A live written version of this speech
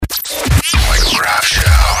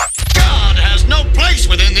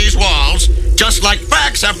just like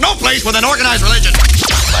facts, have no place with an organized religion.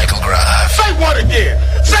 Michael Groff. Say what again?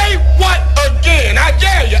 Say what again? I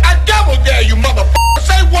dare you. I double dare you, motherfucker.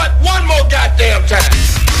 Say what one more goddamn time.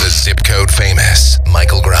 The zip code famous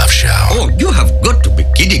Michael Groff Show. Oh, you have got to be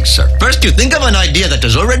kidding, sir. First you think of an idea that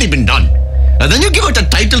has already been done, and then you give it a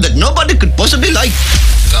title that nobody could possibly like.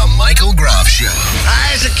 The Michael Groff Show.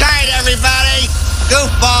 Eyes a kite, everybody.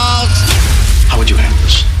 Goofballs. How would you handle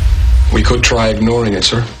this? We could try ignoring it,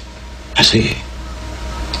 sir. I see.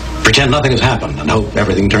 Pretend nothing has happened and hope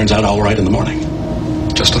everything turns out all right in the morning.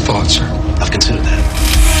 Just a thought, sir. I've considered that.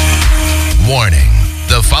 Warning.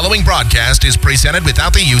 The following broadcast is presented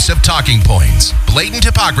without the use of talking points, blatant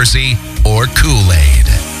hypocrisy, or Kool-Aid.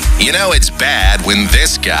 You know it's bad when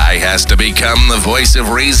this guy has to become the voice of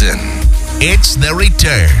reason. It's the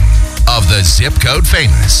return of the zip code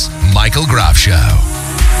famous Michael Groff Show.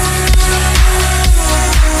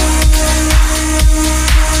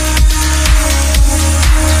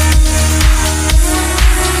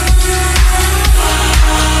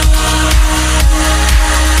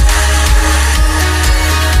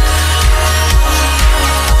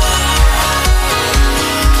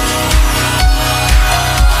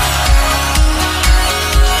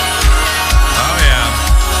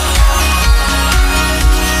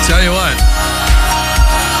 Tell you what,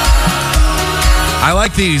 I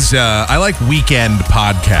like these. I like weekend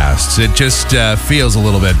podcasts. It just feels a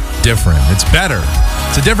little bit different. It's better.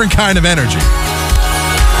 It's a different kind of energy,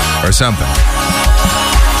 or something.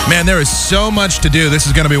 Man, there is so much to do. This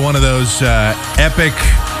is going to be one of those epic,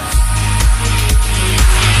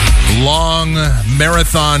 long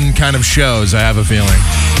marathon kind of shows. I have a feeling.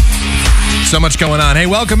 So much going on. Hey,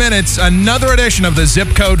 welcome in. It's another edition of the zip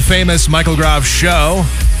code famous Michael Groff Show.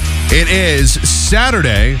 It is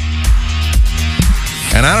Saturday,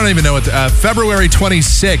 and I don't even know what, February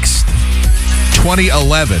 26th,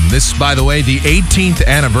 2011. This, by the way, the 18th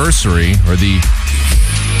anniversary, or the,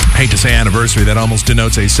 I hate to say anniversary, that almost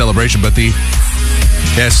denotes a celebration, but the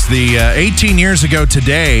 18 years ago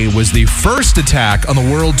today was the first attack on the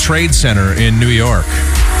World Trade Center in New York.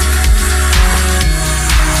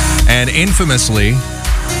 And infamously,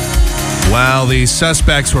 while the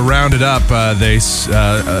suspects were rounded up, they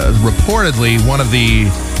reportedly, one of the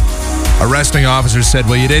arresting officers said,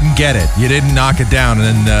 well, you didn't get it. You didn't knock it down.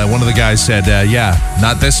 And then one of the guys said, yeah,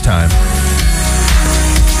 not this time.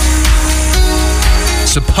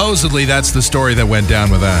 Supposedly, that's the story that went down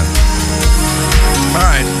with that. All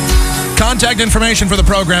right. Contact information for the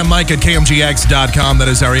program, mike@kmgx.com. That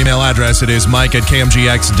is our email address. It is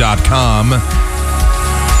mike@kmgx.com.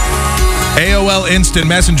 AOL Instant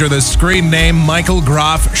Messenger, the screen name, Michael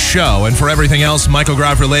Groff Show. And for everything else Michael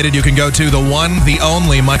Groff related, you can go to the one, the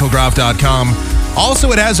only, michaelgroff.com.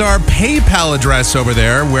 Also, it has our PayPal address over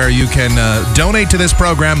there where you can donate to this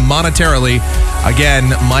program monetarily.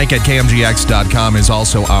 Again, mike@kmgx.com is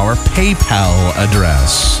also our PayPal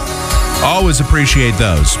address. Always appreciate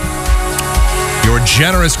those. Your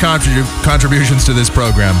generous contributions to this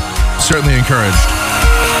program. Certainly encouraged.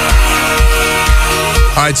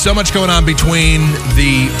 All right, so much going on between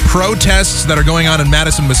the protests that are going on in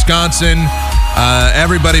Madison, Wisconsin.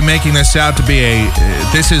 Everybody making this out to be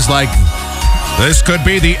this could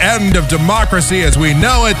be the end of democracy as we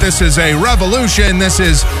know it. This is a revolution.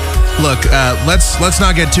 Look, let's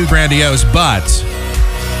not get too grandiose, but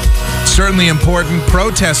certainly important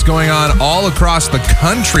protests going on all across the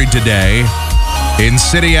country today in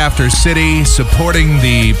city after city, supporting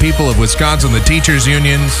the people of Wisconsin, the teachers'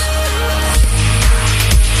 unions.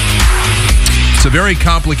 It's a very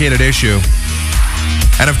complicated issue.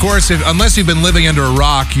 And of course, unless you've been living under a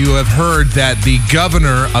rock, you have heard that the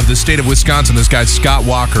governor of the state of Wisconsin, this guy Scott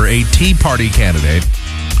Walker, a Tea Party candidate,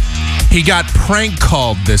 he got prank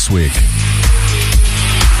called this week.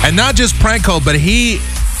 And not just prank called, but he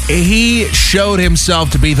showed himself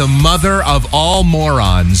to be the mother of all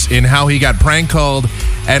morons in how he got prank called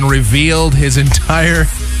and revealed his entire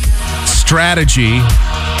strategy.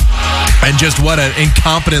 And just what an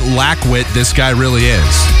incompetent lackwit this guy really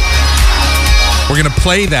is. We're going to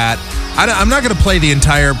play that. I'm not going to play the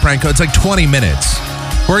entire prank call. It's like 20 minutes.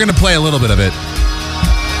 We're going to play a little bit of it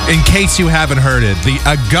in case you haven't heard it.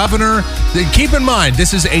 A governor, keep in mind,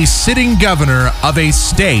 this is a sitting governor of a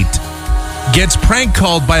state, gets prank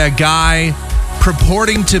called by a guy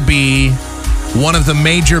purporting to be one of the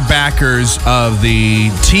major backers of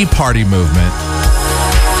the Tea Party movement.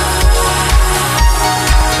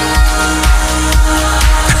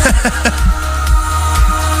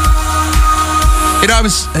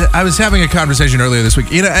 I was having a conversation earlier this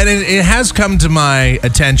week, and it has come to my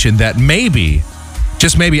attention that maybe,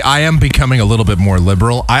 just maybe, I am becoming a little bit more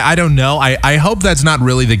liberal. I don't know. I hope that's not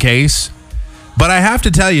really the case, But I have to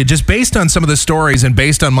tell you, just based on some of the stories and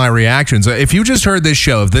based on my reactions, if you just heard this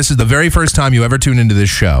show, if this is the very first time you ever tune into this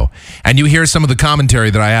show, and you hear some of the commentary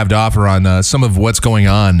that I have to offer on some of what's going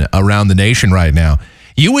on around the nation right now,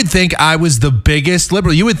 you would think I was the biggest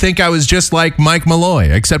liberal. You would think I was just like Mike Malloy,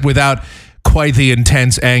 except without quite the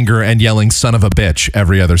intense anger and yelling son of a bitch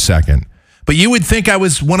every other second. But you would think I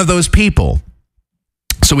was one of those people.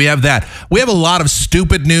 So we have that. We have a lot of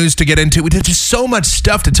stupid news to get into. There's just so much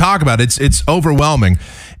stuff to talk about. It's overwhelming.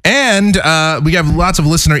 And we have lots of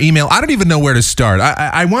listener email. I don't even know where to start.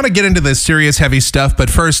 I want to get into the serious, heavy stuff.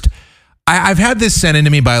 But first, I've had this sent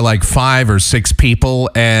into me by like 5 or 6 people.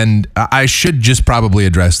 And I should just probably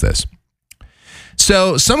address this.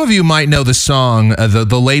 So some of you might know the song,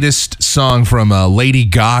 the latest song from Lady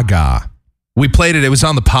Gaga. We played it. It was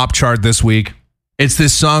on the pop chart this week. It's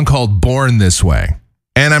this song called Born This Way.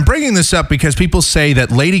 And I'm bringing this up because people say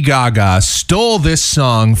that Lady Gaga stole this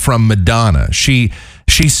song from Madonna. She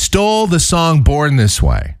stole the song Born This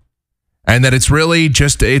Way. And that it's really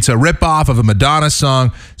just, it's a ripoff of a Madonna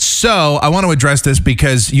song. So I want to address this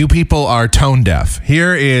because you people are tone deaf.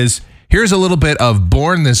 Here's a little bit of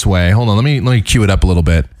Born This Way. Hold on, let me cue it up a little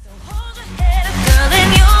bit.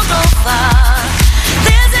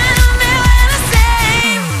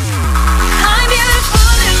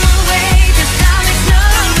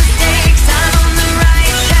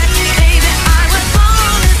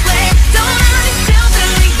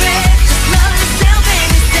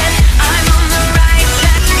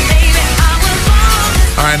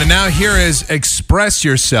 And now here is Express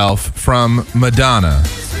Yourself from Madonna.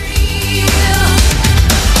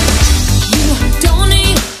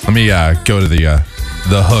 Let me go to the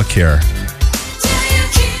hook here.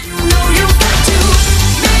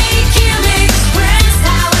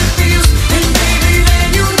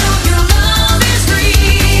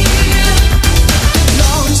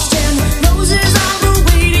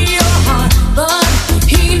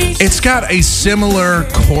 It's got a similar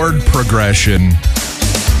chord progression,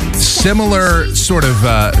 similar sort of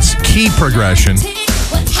key progression,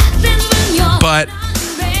 but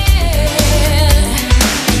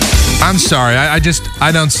I'm sorry, I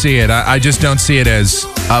don't see it. I just don't see it as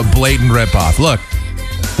a blatant ripoff. Look,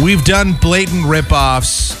 we've done blatant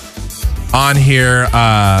ripoffs on here.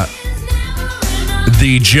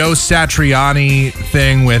 The Joe Satriani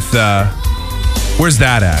thing with where's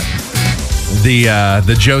that at?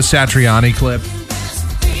 The Joe Satriani clip.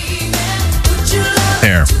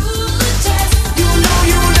 There.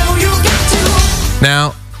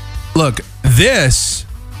 Now, look, this,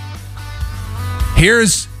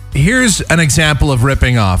 here's an example of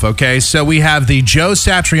ripping off, okay? So we have the Joe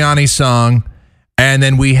Satriani song, and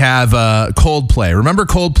then we have Coldplay. Remember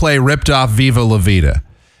Coldplay ripped off Viva La Vida?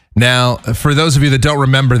 Now, for those of you that don't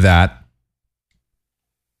remember that,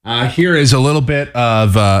 here is a little bit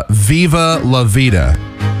of Viva La Vida.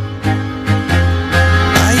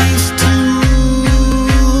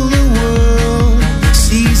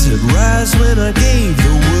 When I gave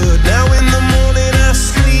the word, now in the morning I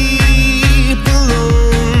sleep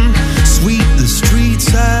alone. Sweep the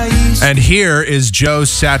streets I used. And here is Joe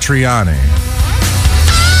Satriani.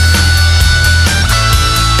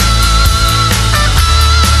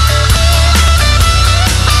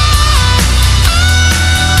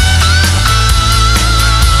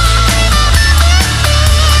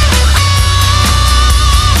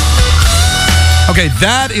 Okay,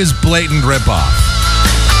 that is blatant ripoff.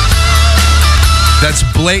 That's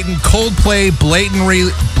blatant. Coldplay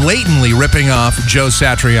blatantly ripping off Joe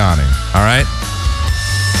Satriani. All right?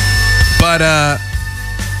 But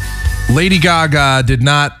Lady Gaga did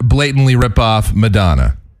not blatantly rip off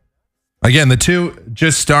Madonna. Again, the two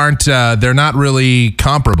just aren't, they're not really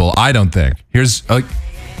comparable, I don't think. Here's a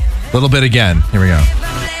little bit again. Here we go.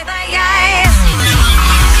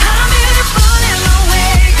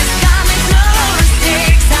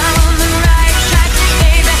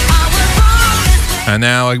 And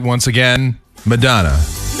now, once again, Madonna.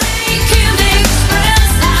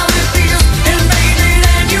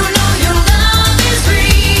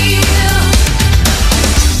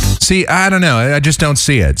 See, I don't know. I just don't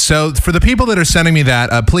see it. So for the people that are sending me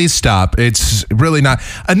that, please stop. It's really not.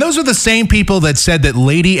 And those are the same people that said that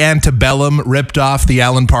Lady Antebellum ripped off the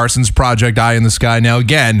Alan Parsons Project, Eye in the Sky. Now,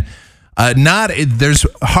 again, there's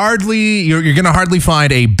hardly, you're going to hardly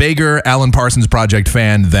find a bigger Alan Parsons Project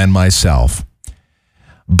fan than myself.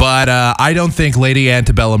 But I don't think Lady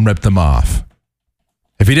Antebellum ripped them off.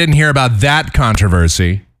 If you didn't hear about that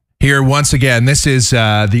controversy, here once again, this is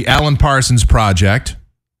the Alan Parsons Project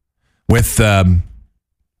with a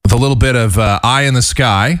little bit of Eye in the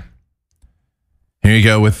Sky. Here you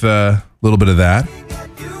go with a little bit of that.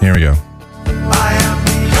 Here we go. I am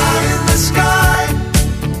the eye in the sky,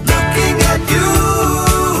 looking at you.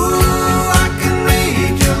 I can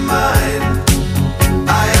read your mind.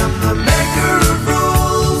 I am the maker of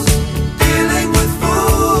rules, dealing with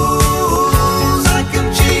fools. I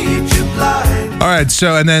can cheat you blind. All right,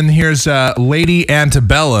 so and then here's Lady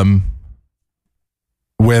Antebellum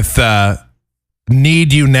with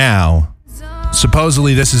Need You Now.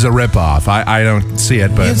 Supposedly this is a ripoff. I don't see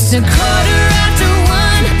it, but It's a 1:15.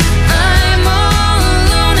 I'm all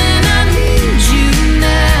alone and I need you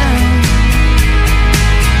now.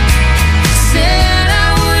 Said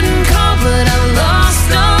I wouldn't call, but I lost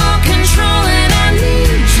all control and I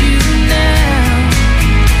need you now.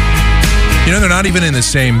 you know they're not even in the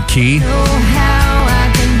same key. Know how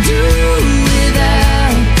I can do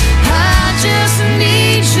without. I just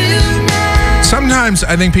need you now. Sometimes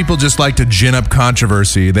I think people just like to gin up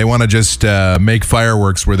controversy. They want to just make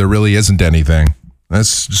fireworks where there really isn't anything. That's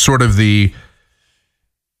sort of the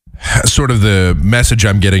message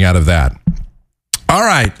I'm getting out of that. All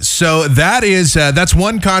right, so that's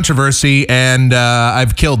one controversy, and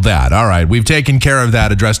I've killed that. All right, we've taken care of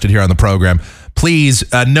that, addressed it here on the program. Please,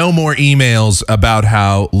 no more emails about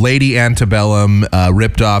how Lady Antebellum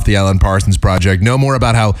ripped off the Alan Parsons Project. No more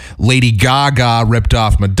about how Lady Gaga ripped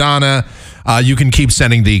off Madonna. You can keep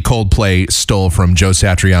sending the Coldplay stole from Joe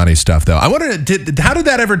Satriani stuff, though. I wonder, how did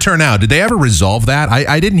that ever turn out? Did they ever resolve that?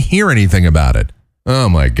 I didn't hear anything about it. Oh,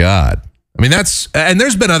 my God. I mean, and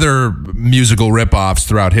there's been other musical ripoffs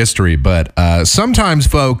throughout history, but sometimes,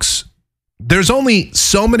 folks, there's only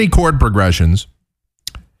so many chord progressions,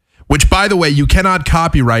 which, by the way, you cannot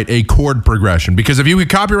copyright a chord progression, because if you could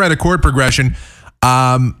copyright a chord progression,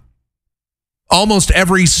 almost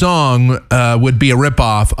every song would be a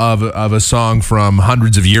ripoff of a song from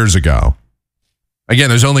hundreds of years ago. Again,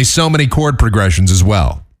 there's only so many chord progressions as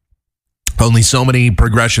well. Only so many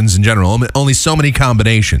progressions in general. Only so many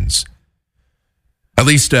combinations. At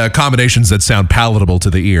least combinations that sound palatable to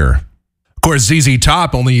the ear. Of course, ZZ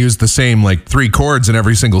Top only used the same 3 chords in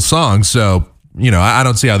every single song, so, I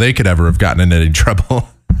don't see how they could ever have gotten into any trouble.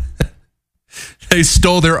 They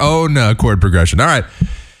stole their own chord progression. All right.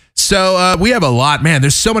 So we have a lot. Man,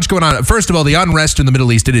 there's so much going on. First of all, the unrest in the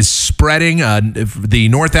Middle East, it is spreading. The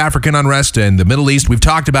North African unrest and the Middle East, we've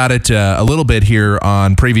talked about it a little bit here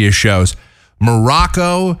on previous shows.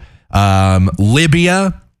 Morocco,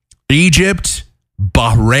 Libya, Egypt,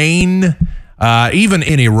 Bahrain, even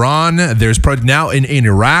in Iran. There's now in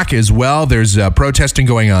Iraq as well. There's protesting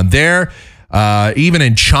going on there. Even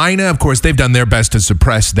in China, of course, they've done their best to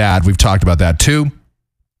suppress that. We've talked about that too.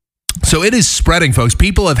 So it is spreading, folks.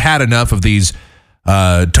 People have had enough of these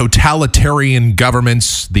totalitarian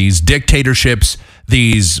governments, these dictatorships,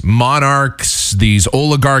 these monarchs, these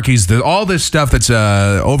oligarchies, all this stuff that's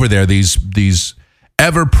over there, these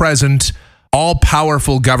ever-present,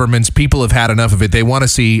 all-powerful governments. People have had enough of it. They want to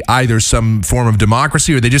see either some form of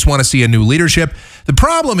democracy or they just want to see a new leadership. The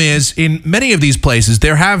problem is, in many of these places,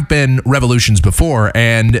 there have been revolutions before.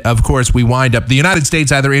 And, of course, the United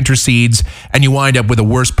States either intercedes and you wind up with a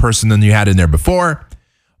worse person than you had in there before,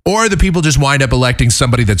 or the people just wind up electing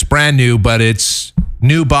somebody that's brand new, but it's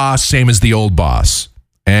new boss, same as the old boss.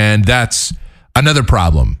 And that's another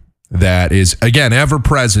problem that is, again, ever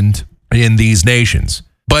present in these nations.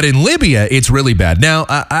 But in Libya, it's really bad. Now,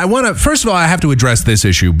 first of all, I have to address this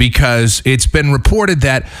issue because it's been reported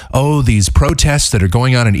that, these protests that are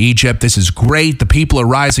going on in Egypt, this is great. The people are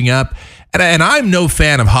rising up. And I'm no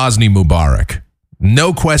fan of Hosni Mubarak.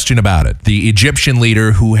 No question about it. The Egyptian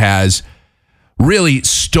leader who has really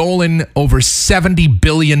stolen over $70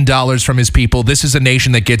 billion from his people. This is a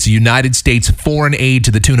nation that gets United States foreign aid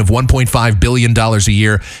to the tune of $1.5 billion a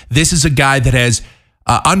year. This is a guy that has...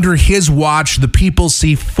 under his watch, the people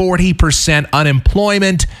see 40%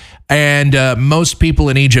 unemployment, and most people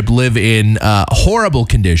in Egypt live in horrible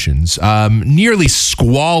conditions, nearly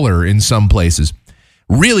squalor in some places.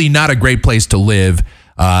 Really not a great place to live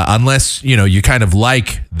unless, you kind of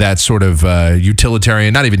like that sort of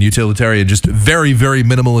utilitarian, not even utilitarian, just very, very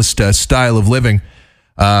minimalist style of living,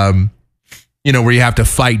 where you have to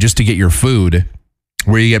fight just to get your food,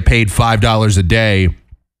 where you get paid $5 a day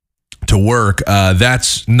to work.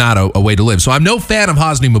 That's not a way to live. So I'm no fan of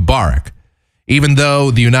Hosni Mubarak, even though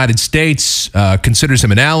the United States considers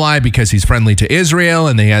him an ally because he's friendly to Israel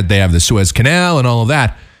and they have the Suez Canal and all of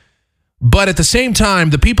that. But at the same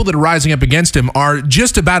time, the people that are rising up against him are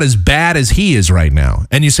just about as bad as he is right now.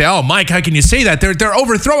 And you say, oh, Mike, how can you say that? They're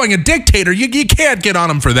overthrowing a dictator. You can't get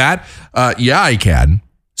on him for that. Yeah, I can.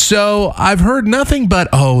 So I've heard nothing but,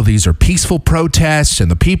 oh, these are peaceful protests and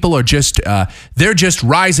the people are just, they're just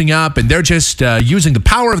rising up and they're just using the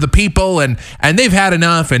power of the people and they've had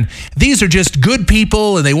enough. And these are just good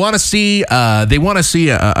people and they want to see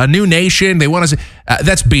a new nation. They want to see,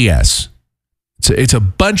 that's BS. It's a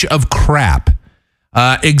bunch of crap.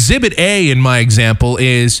 Exhibit A in my example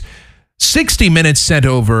is 60 Minutes sent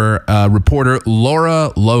over reporter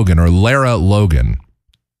Lara Logan.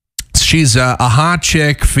 She's a hot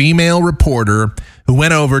chick, female reporter who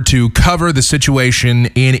went over to cover the situation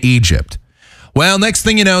in Egypt. Well, next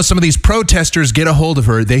thing you know, some of these protesters get a hold of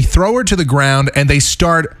her. They throw her to the ground and they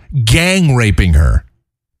start gang raping her.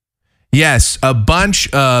 Yes, a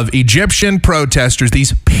bunch of Egyptian protesters,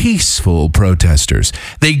 these peaceful protesters,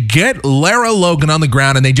 they get Lara Logan on the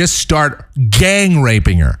ground and they just start gang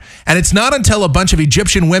raping her. And it's not until a bunch of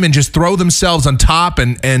Egyptian women just throw themselves on top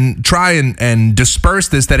and try and disperse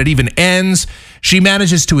this that it even ends. She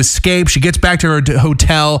manages to escape. She gets back to her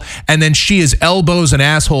hotel and then she is elbows and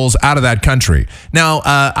assholes out of that country. Now,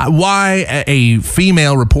 why a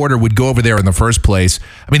female reporter would go over there in the first place?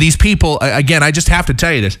 I mean, these people, again, I just have to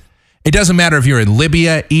tell you this. It doesn't matter if you're in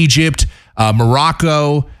Libya, Egypt,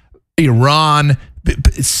 Morocco, Iran,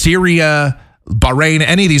 Syria, Bahrain,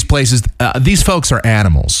 any of these places. These folks are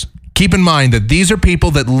animals. Keep in mind that these are people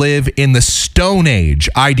that live in the Stone Age,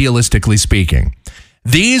 idealistically speaking.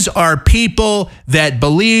 These are people that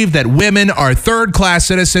believe that women are third-class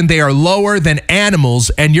citizens. They are lower than animals,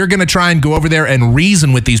 and you're going to try and go over there and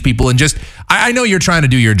reason with these people and just, I know you're trying to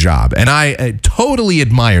do your job, and I totally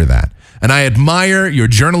admire that. And I admire your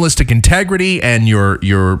journalistic integrity and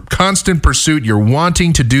your constant pursuit. You're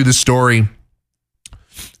wanting to do the story.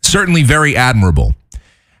 Certainly very admirable.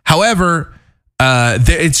 However,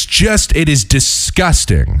 it is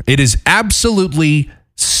disgusting. It is absolutely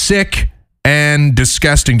sick and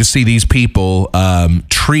disgusting to see these people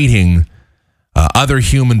treating other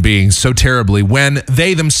human beings so terribly when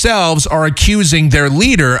they themselves are accusing their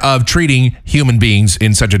leader of treating human beings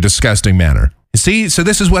in such a disgusting manner. You see, so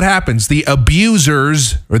this is what happens. The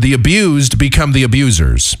abusers or the abused become the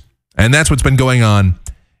abusers. And that's what's been going on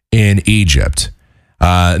in Egypt.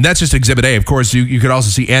 And that's just Exhibit A. Of course, you could also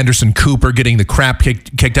see Anderson Cooper getting the crap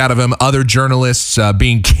kicked out of him. Other journalists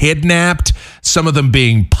being kidnapped. Some of them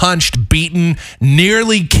being punched, beaten,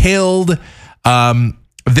 nearly killed.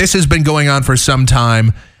 This has been going on for some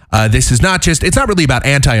time. This is not just, it's not really about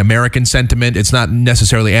anti-American sentiment. It's not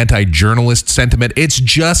necessarily anti-journalist sentiment. It's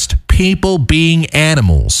just people being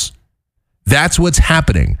animals. That's what's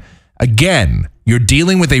happening. Again, you're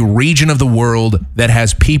dealing with a region of the world that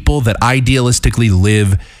has people that idealistically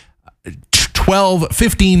live 12,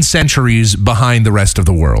 15 centuries behind the rest of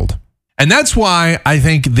the world. And that's why I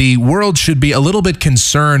think the world should be a little bit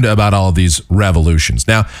concerned about all of these revolutions.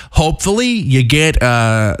 Now, hopefully you get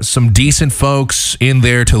some decent folks in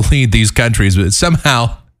there to lead these countries, but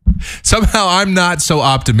somehow I'm not so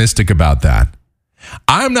optimistic about that.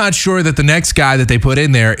 I'm not sure that the next guy that they put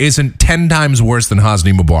in there isn't 10 times worse than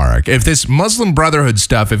Hosni Mubarak. If this Muslim Brotherhood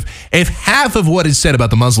stuff, if half of what is said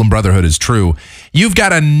about the Muslim Brotherhood is true, you've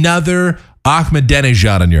got another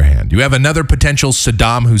Ahmadinejad on your hand. You have another potential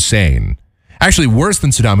Saddam Hussein. Actually, worse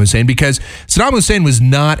than Saddam Hussein, because Saddam Hussein was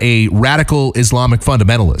not a radical Islamic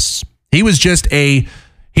fundamentalist. He was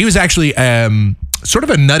actually sort of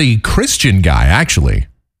a nutty Christian guy, actually.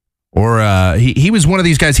 Or he was one of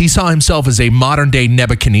these guys. He saw himself as a modern-day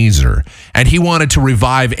Nebuchadnezzar, and he wanted to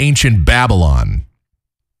revive ancient Babylon.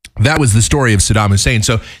 That was the story of Saddam Hussein.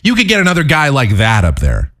 So you could get another guy like that up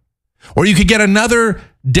there. Or you could get another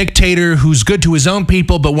dictator who's good to his own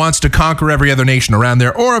people but wants to conquer every other nation around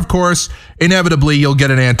there. Or, of course, inevitably, you'll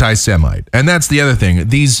get an anti-Semite. And that's the other thing.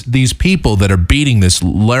 These people that are beating this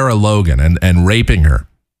Lara Logan and raping her,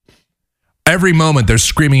 every moment they're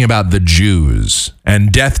screaming about the Jews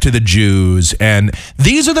and death to the Jews. And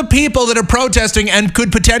these are the people that are protesting and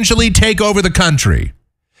could potentially take over the country.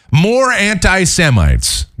 More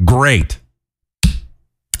anti-Semites. Great.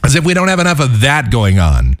 As if we don't have enough of that going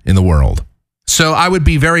on in the world. So I would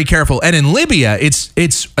be very careful. And in Libya, it's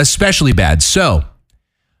especially bad. So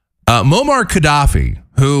Muammar Gaddafi,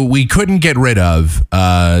 who we couldn't get rid of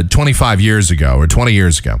 25 years ago or 20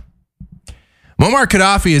 years ago. Muammar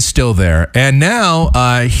Gaddafi is still there. And now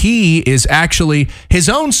he is actually, his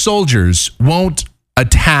own soldiers won't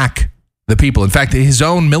attack the people. In fact, his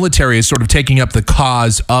own military is sort of taking up the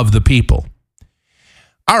cause of the people.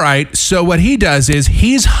 All right, so what he does is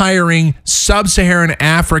he's hiring sub-Saharan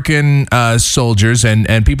African soldiers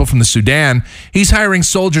and people from the Sudan. He's hiring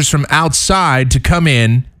soldiers from outside to come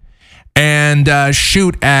in and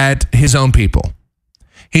shoot at his own people.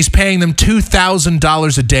 He's paying them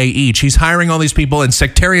 $2,000 a day each. He's hiring all these people, and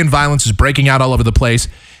sectarian violence is breaking out all over the place.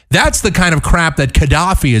 That's the kind of crap that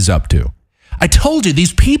Gaddafi is up to. I told you,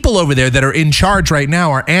 these people over there that are in charge right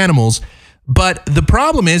now are animals. But the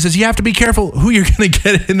problem is you have to be careful who you're going to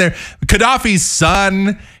get in there. Gaddafi's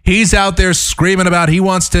son, he's out there screaming about he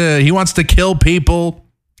wants to kill people.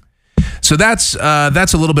 So that's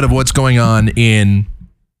a little bit of what's going on in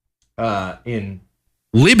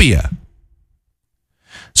Libya.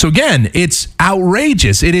 So again, it's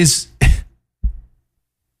outrageous. It is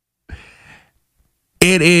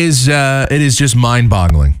just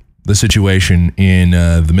mind-boggling, the situation in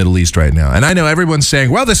the Middle East right now. And I know everyone's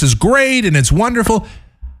saying, well, this is great and it's wonderful.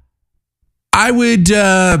 I would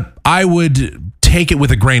take it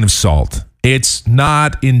with a grain of salt. It's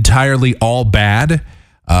not entirely all bad.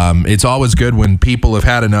 It's always good when people have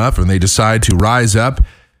had enough and they decide to rise up.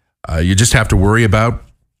 You just have to worry about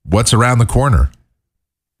what's around the corner.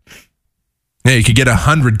 Yeah, you could get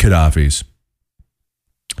 100 Gaddafis.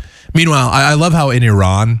 Meanwhile, I love how in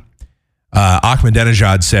Iran,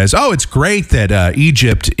 Ahmadinejad says, "Oh, it's great that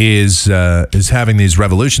Egypt is having these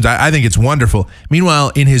revolutions. I think it's wonderful."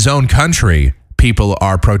 Meanwhile, in his own country, people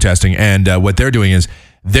are protesting, and what they're doing is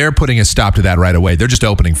they're putting a stop to that right away. They're just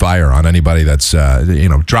opening fire on anybody that's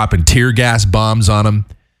dropping tear gas bombs on them,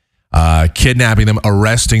 kidnapping them,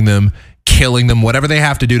 arresting them, killing them, whatever they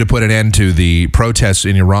have to do to put an end to the protests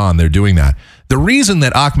in Iran. They're doing that. The reason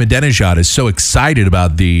that Ahmadinejad is so excited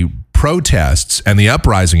about the protests and the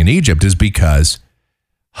uprising in Egypt is because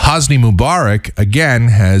Hosni Mubarak, again,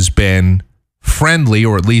 has been friendly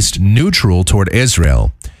or at least neutral toward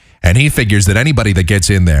Israel. And he figures that anybody that gets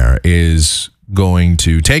in there is going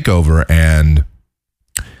to take over and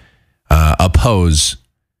oppose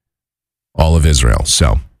all of Israel.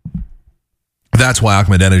 So that's why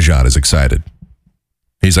Ahmadinejad is excited.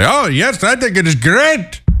 He's like, oh, yes, I think it is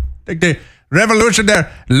great. I think the revolution there,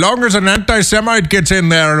 long as an anti-Semite gets in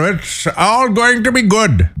there, it's all going to be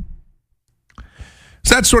good.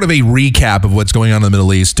 So that's sort of a recap of what's going on in the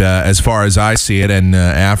Middle East as far as I see it, and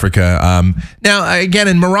Africa. Now, again,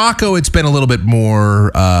 in Morocco, it's been a little bit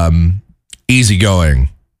more easygoing.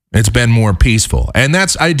 It's been more peaceful. And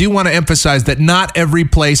I do want to emphasize that not every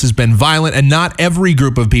place has been violent, and not every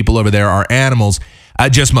group of people over there are animals,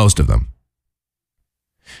 just most of them.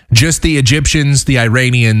 Just the Egyptians, the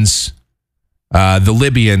Iranians, the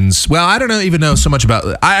Libyans. Well, I don't even know so much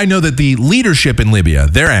about. I know that the leadership in Libya,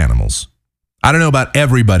 they're animals. I don't know about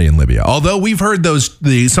everybody in Libya. Although we've heard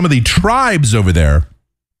some of the tribes over there,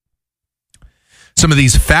 some of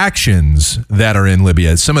these factions that are in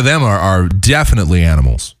Libya, some of them are definitely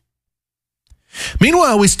animals.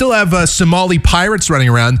 Meanwhile, we still have Somali pirates running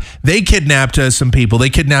around. They kidnapped some people. They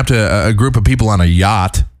kidnapped a group of people on a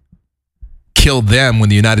yacht, killed them when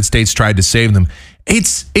the United States tried to save them.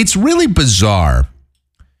 It's really bizarre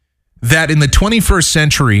that in the 21st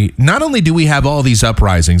century, not only do we have all these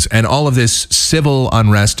uprisings and all of this civil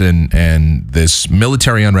unrest and this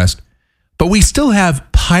military unrest, but we still have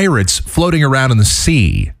pirates floating around in the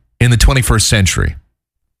sea in the 21st century.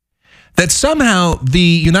 That somehow the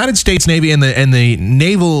United States Navy and the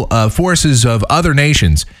naval forces of other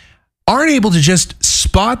nations aren't able to just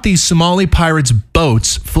spot these Somali pirates'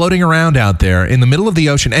 boats floating around out there in the middle of the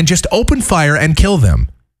ocean and just open fire and kill them.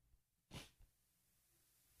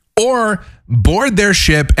 Or board their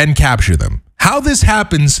ship and capture them. How this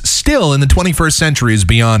happens still in the 21st century is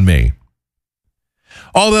beyond me.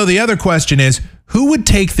 Although the other question is, who would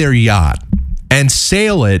take their yacht and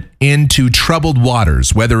sail it into troubled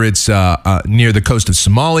waters, whether it's near the coast of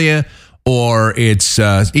Somalia or it's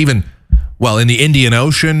even, well, in the Indian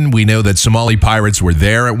Ocean? We know that Somali pirates were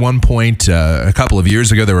there at one point. A couple of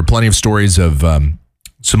years ago, there were plenty of stories of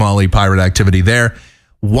Somali pirate activity there.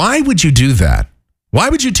 Why would you do that? Why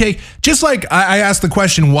would you take, just like I asked the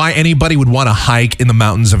question why anybody would want to hike in the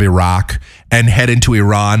mountains of Iraq and head into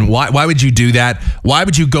Iran. Why would you do that? Why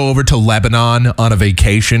would you go over to Lebanon on a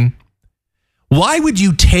vacation? Why would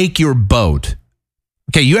you take your boat?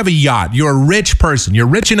 Okay, you have a yacht. You're a rich person. You're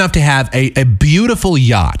rich enough to have a beautiful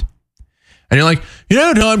yacht. And you're like, you know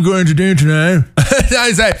what I'm going to do today?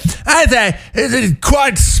 I say, it's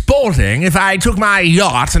quite sporting if I took my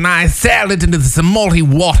yacht and I sailed it into the Somali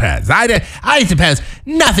waters. I suppose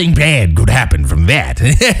nothing bad could happen from that.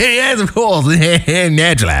 Yes, of course,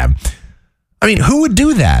 naturally. I mean, who would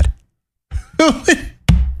do that?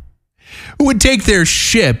 Who would take their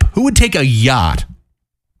ship? Who would take a yacht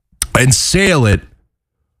and sail it?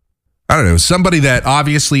 I don't know, somebody that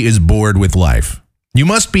obviously is bored with life. You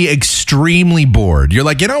must be extremely bored. You're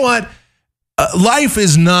like, you know what? life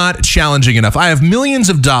is not challenging enough. I have millions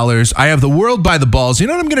of dollars. I have the world by the balls. You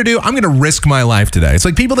know what I'm going to do? I'm going to risk my life today. It's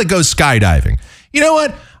like people that go skydiving. You know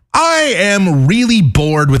what? I am really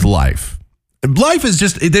bored with life. Life is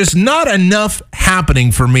just, there's not enough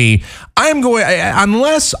happening for me.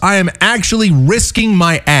 Unless I am actually risking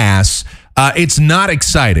my ass, it's not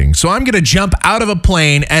exciting. So I'm going to jump out of a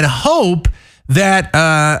plane and hope that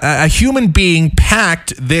a human being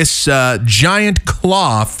packed this giant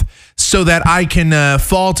cloth so that I can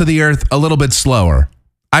fall to the earth a little bit slower.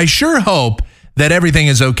 I sure hope that everything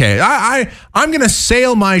is okay. I'm going to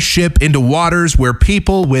sail my ship into waters where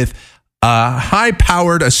people with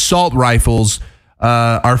high-powered assault rifles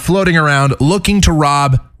are floating around looking to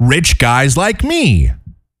rob rich guys like me.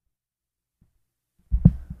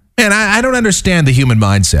 And I don't understand the human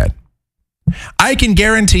mindset. I can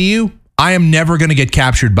guarantee you I am never going to get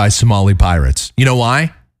captured by Somali pirates. You know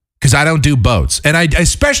why? Because I don't do boats. And I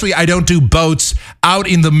don't do boats out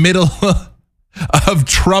in the middle of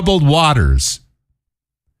troubled waters.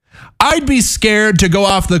 I'd be scared to go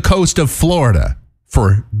off the coast of Florida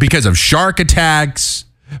because of shark attacks,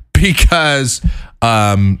 because,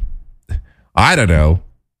 I don't know.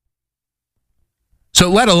 So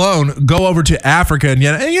let alone go over to Africa and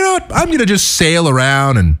you know what? I'm going to just sail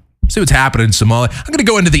around and see what's happening in Somalia. I'm going to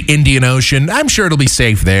go into the Indian Ocean. I'm sure it'll be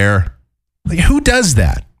safe there. Like, who does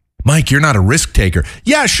that? Mike, you're not a risk taker.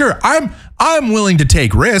 Yeah, sure. I'm willing to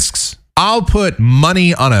take risks. I'll put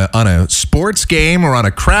money on a sports game or on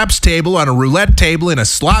a craps table, on a roulette table, in a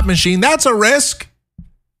slot machine. That's a risk.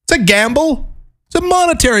 It's a gamble. It's a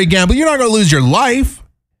monetary gamble. You're not going to lose your life.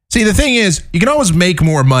 See, the thing is, you can always make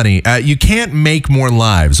more money. You can't make more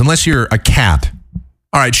lives unless you're a cat.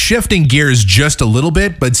 All right, shifting gears just a little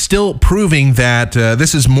bit, but still proving that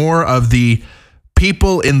this is more of the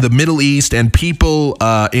people in the Middle East and people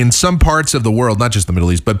in some parts of the world, not just the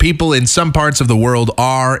Middle East, but people in some parts of the world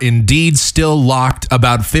are indeed still locked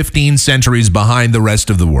about 15 centuries behind the rest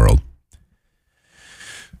of the world.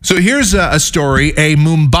 So here's a story. A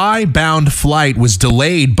Mumbai-bound flight was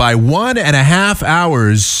delayed by 1.5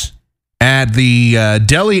 hours at the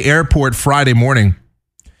Delhi airport Friday morning.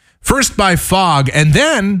 First by fog, and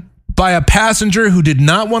then by a passenger who did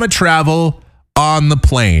not want to travel on the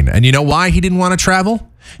plane. And you know why he didn't want to travel?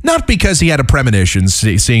 Not because he had a premonition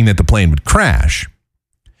seeing that the plane would crash.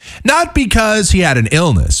 Not because he had an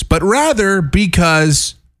illness, but rather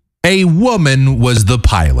because a woman was the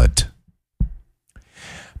pilot.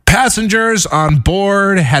 Passengers on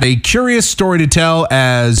board had a curious story to tell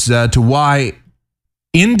as to why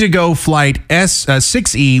Indigo Flight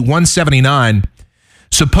 6E179,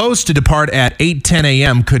 supposed to depart at 8:10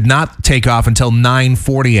 a.m., could not take off until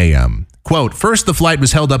 9:40 a.m. Quote, first the flight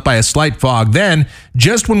was held up by a slight fog. Then,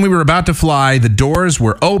 just when we were about to fly, the doors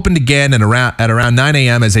were opened again and at around 9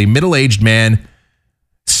 a.m. as a middle-aged man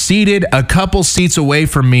seated a couple seats away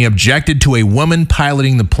from me objected to a woman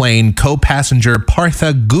piloting the plane. Co-passenger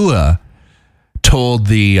Partha Gua told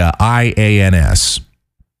the IANS.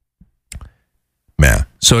 Man,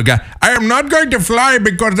 so a guy, I am not going to fly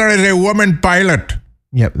because there is a woman pilot.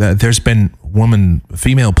 Yeah, there's been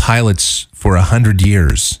female pilots for 100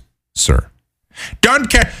 years. Sir, don't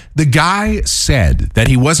care. The guy said that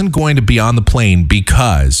he wasn't going to be on the plane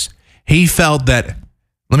because he felt that.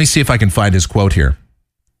 Let me see if I can find his quote here.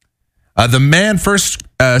 The man first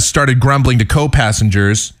started grumbling to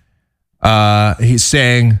co-passengers. He's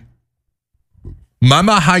saying,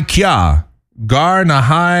 "Mama hai kya, gar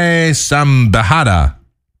nahai sambahada."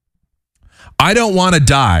 I don't want to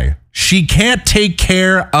die. She can't take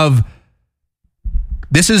care of.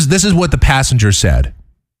 This is what the passenger said.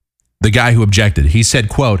 The guy who objected, he said,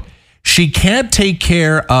 quote, she can't take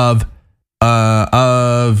care of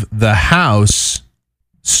the house,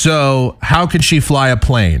 so how could she fly a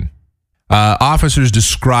plane? Officers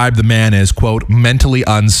described the man as, quote, mentally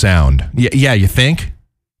unsound. Yeah, you think?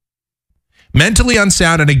 Mentally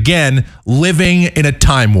unsound, and again, living in a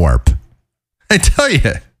time warp. I tell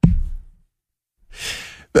you.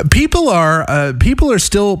 People are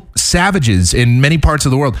still savages in many parts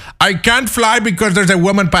of the world. I can't fly because there's a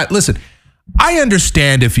woman pilot. Listen, I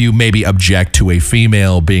understand if you maybe object to a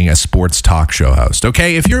female being a sports talk show host,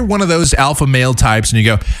 okay? If you're one of those alpha male types and you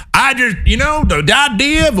go, the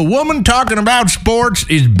idea of a woman talking about sports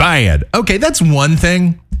is bad. Okay, that's one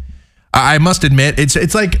thing. I must admit,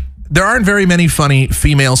 it's like there aren't very many funny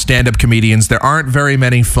female stand-up comedians. There aren't very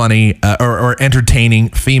many funny or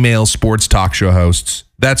entertaining female sports talk show hosts.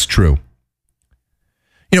 That's true.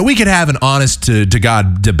 You know, we could have an honest to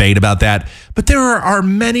God debate about that, but there are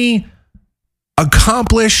many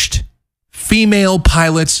accomplished female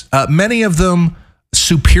pilots, many of them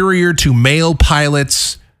superior to male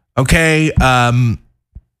pilots Okay,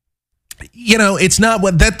 it's not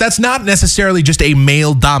what that's not necessarily just a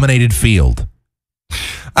male-dominated field.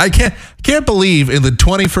 I can't believe in the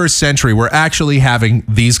 21st century we're actually having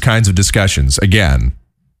these kinds of discussions again.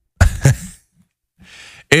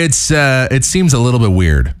 It seems a little bit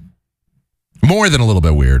weird. More than a little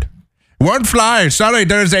bit weird. Won't fly. Sorry,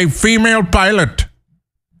 there's a female pilot.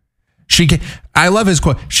 I love his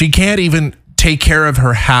quote. She can't even take care of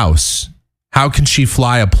her house. How can she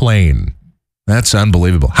fly a plane? That's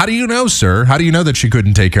unbelievable. How do you know, sir? How do you know that she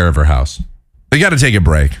couldn't take care of her house? We got to take a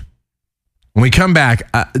break. When we come back,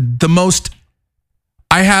 I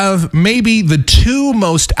have maybe the two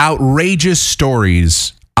most outrageous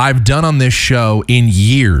stories I've done on this show in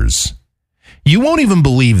years. You won't even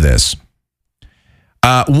believe this.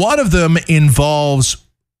 One of them involves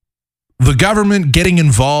the government getting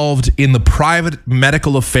involved in the private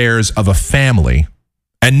medical affairs of a family.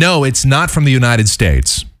 And no, it's not from the United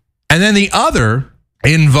States. And then the other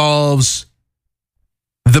involves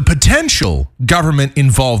the potential government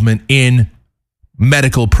involvement in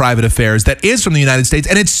medical private affairs that is from the United States.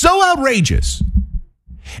 And it's so outrageous.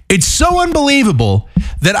 It's so unbelievable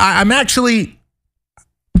that I'm actually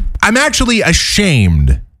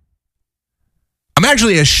ashamed. I'm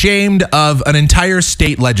actually ashamed of an entire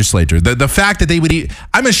state legislature. The fact that they would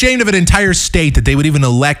I'm ashamed of an entire state that they would even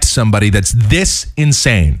elect somebody that's this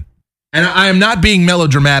insane. And I am not being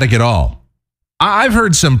melodramatic at all. I've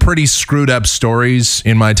heard some pretty screwed up stories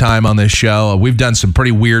in my time on this show. We've done some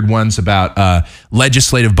pretty weird ones about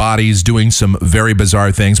legislative bodies doing some very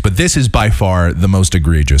bizarre things, but this is by far the most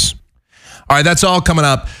egregious. All right, that's all coming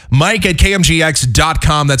up. Mike at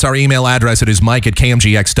KMGX.com. That's our email address. It is Mike at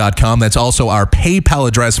KMGX.com. That's also our PayPal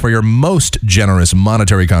address for your most generous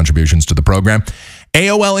monetary contributions to the program.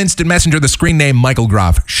 AOL Instant Messenger, the screen name, Michael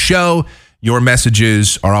Groff Show. Your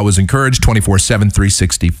messages are always encouraged, 24/7,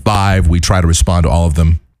 365. We try to respond to all of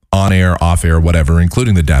them, on air, off air, whatever,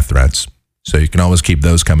 including the death threats. So you can always keep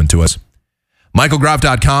those coming to us.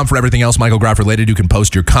 MichaelGroff.com for everything else Michael Groff related. You can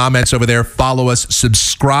post your comments over there. Follow us,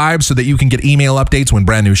 subscribe so that you can get email updates when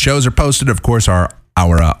brand new shows are posted. Of course, our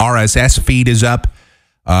RSS feed is up.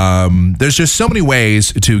 There's just so many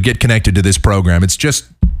ways to get connected to this program. It's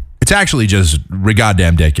actually just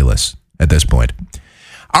goddamn ridiculous at this point.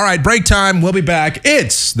 All right, break time. We'll be back.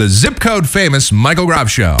 It's the Zip Code Famous Michael Groff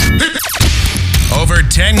Show. Over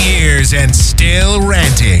 10 years and still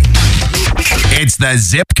ranting. It's the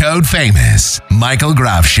Zip Code Famous Michael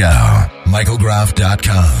Groff Show.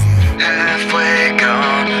 MichaelGroff.com. Halfway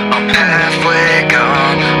gone, I'm halfway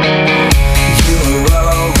gone. You were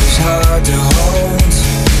always hard to hold,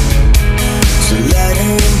 so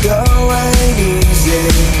letting go ain't easy.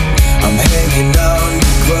 I'm hanging on,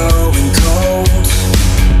 growing cold.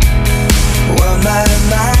 Well, my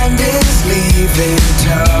mind is leaving.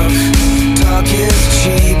 Talk is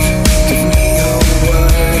cheap. Give me your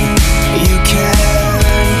word you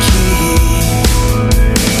can keep.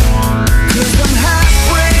 'Cause I'm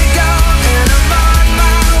halfway gone and I'm on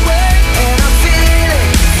my way, and I'm feeling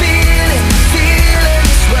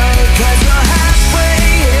this way. 'Cause you're halfway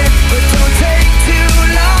in, but don't take too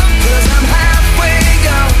long. 'Cause I'm halfway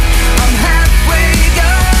gone, I'm halfway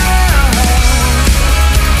gone.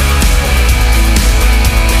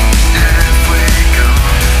 Halfway gone,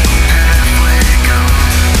 halfway gone.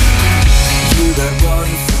 You got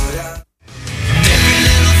one foot out. Every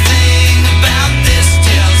little thing about this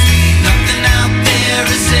tells me nothing out there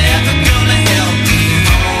is ever gonna help me.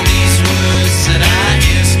 All these words that I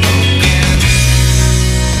hear spoken,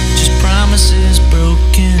 just promises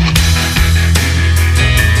broken.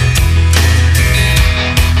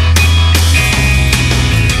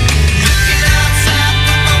 Looking outside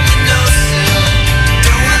from my windowsill,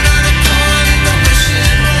 throwing on a coin in the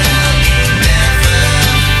wishing well. Never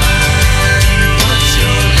find what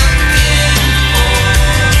you're looking for.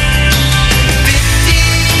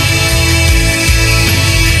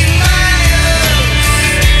 15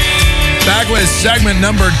 miles. Back with segment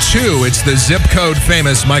number 2. It's the Zip Code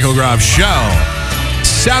Famous Michael Groff Show.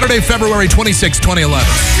 Saturday, February 26, 2011.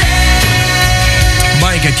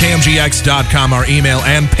 Mike at KMGX.com, our email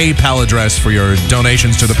and PayPal address for your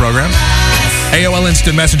donations to the program. AOL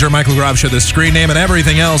Instant Messenger, Michael Groff Show, the screen name, and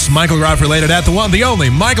everything else Michael Groff related at the one, the only,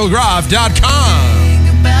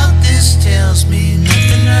 MichaelGroff.com. About this tells me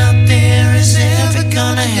nothing out there is ever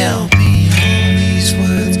gonna help me. All these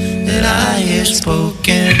words that I hear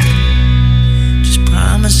spoken, just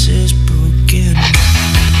promises broken.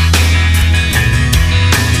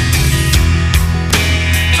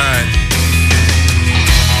 All right.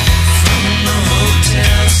 From the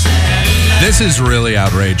hotel satellite, This is really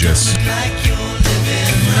outrageous. like you're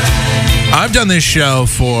living right. I've done this show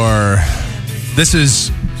this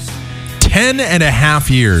is 10 and a half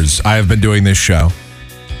years I have been doing this show.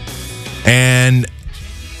 And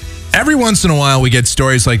every once in a while we get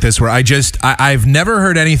stories like this where I've never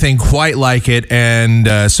heard anything quite like it.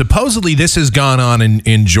 And supposedly this has gone on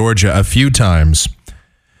in Georgia a few times.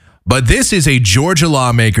 But this is a Georgia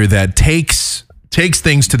lawmaker that takes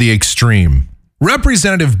things to the extreme.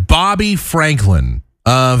 Representative Bobby Franklin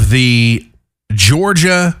of the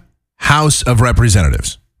Georgia House of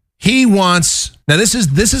Representatives. He wants, now this is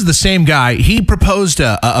the same guy. He proposed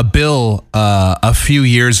a bill a few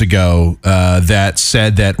years ago that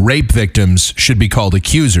said that rape victims should be called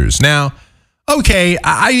accusers. Now, okay,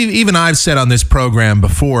 I've said on this program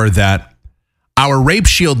before that our rape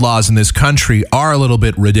shield laws in this country are a little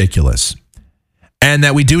bit ridiculous, and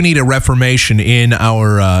that we do need a reformation in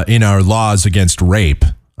our laws against rape.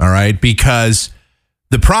 All right, because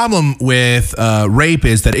the problem with rape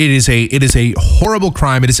is that it is a horrible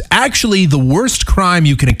crime. It is actually the worst crime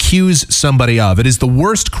you can accuse somebody of. It is the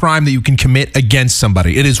worst crime that you can commit against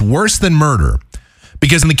somebody. It is worse than murder,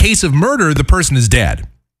 because in the case of murder, the person is dead.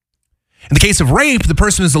 In the case of rape, the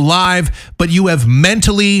person is alive, but you have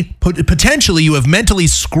potentially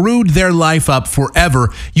screwed their life up forever.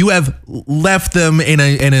 You have left them in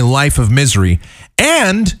a life of misery.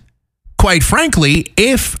 And quite frankly,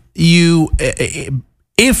 if you've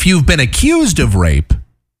been accused of rape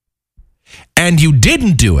and you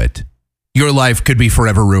didn't do it, your life could be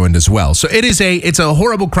forever ruined as well. So it's a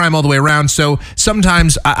horrible crime all the way around. So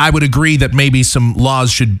sometimes I would agree that maybe some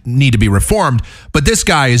laws should need to be reformed, but this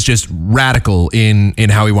guy is just radical in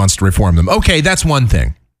how he wants to reform them. Okay, that's one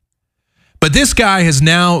thing. But this guy has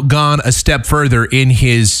now gone a step further in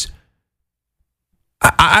his,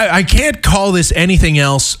 I can't call this anything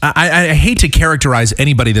else. I hate to characterize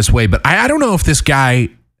anybody this way, but I don't know if this guy,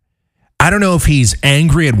 I don't know if he's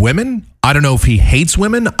angry at women. I don't know if he hates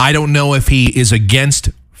women. I don't know if he is against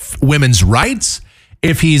women's rights.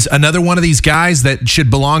 If he's another one of these guys that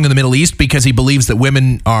should belong in the Middle East because he believes that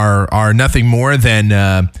women are nothing more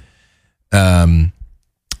than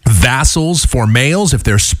vassals for males, if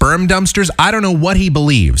they're sperm dumpsters. I don't know what he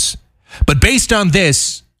believes. But based on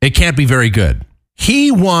this, it can't be very good.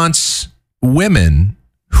 He wants women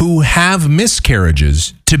who have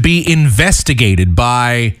miscarriages to be investigated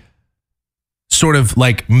by sort of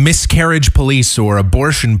like miscarriage police or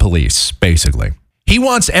abortion police, basically. He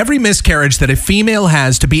wants every miscarriage that a female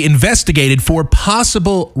has to be investigated for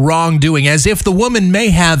possible wrongdoing, as if the woman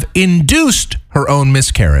may have induced her own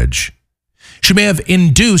miscarriage. She may have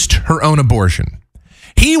induced her own abortion.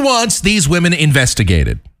 He wants these women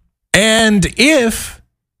investigated. And if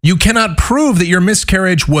you cannot prove that your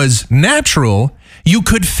miscarriage was natural, you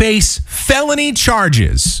could face felony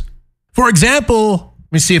charges. For example,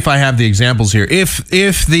 let me see if I have the examples here. If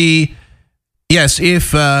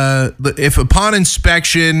upon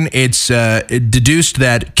inspection it's deduced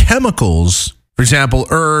that chemicals, for example,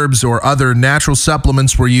 herbs or other natural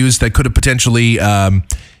supplements were used that could have potentially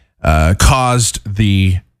caused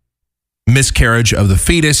the miscarriage of the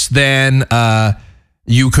fetus, then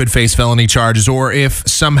you could face felony charges. Or if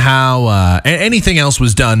somehow anything else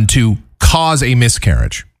was done to cause a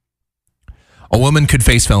miscarriage, a woman could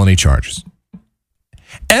face felony charges.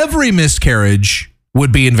 Every miscarriage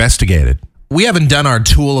would be investigated. We haven't done our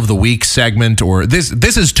Tool of the Week segment, or this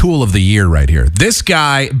is Tool of the Year right here. This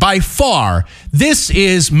guy, by far, this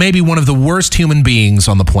is maybe one of the worst human beings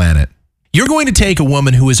on the planet. You're going to take a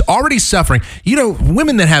woman who is already suffering. You know,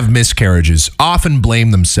 women that have miscarriages often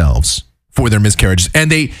blame themselves for their miscarriages.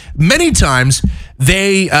 And many times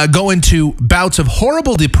they go into bouts of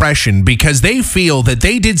horrible depression because they feel that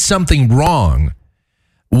they did something wrong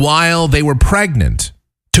while they were pregnant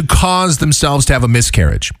to cause themselves to have a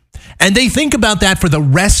miscarriage. And they think about that for the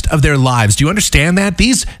rest of their lives. Do you understand that?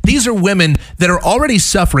 These are women that are already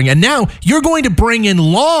suffering. And now you're going to bring in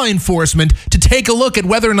law enforcement to take a look at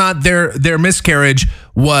whether or not their miscarriage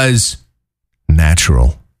was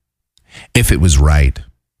natural, if it was right.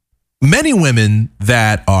 Many women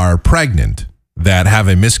that are pregnant, that have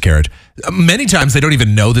a miscarriage, many times they don't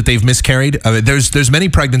even know that they've miscarried. There's many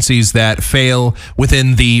pregnancies that fail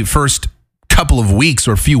within the first couple of weeks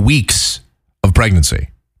or few weeks of pregnancy,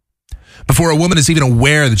 before a woman is even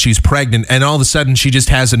aware that she's pregnant, and all of a sudden she just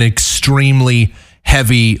has an extremely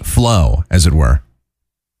heavy flow, as it were.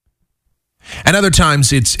 And other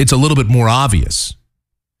times it's a little bit more obvious.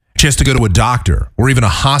 She has to go to a doctor or even a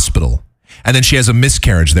hospital, and then she has a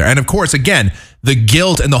miscarriage there. And of course, again, the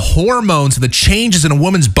guilt and the hormones and the changes in a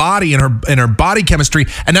woman's body and her body chemistry,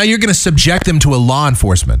 and now you're going to subject them to a law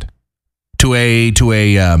enforcement, to a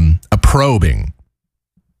probing.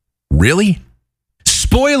 Really?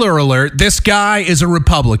 Spoiler alert, this guy is a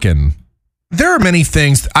Republican. There are many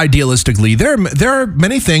things, idealistically, there are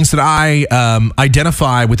many things that I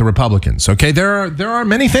identify with the Republicans, okay? There are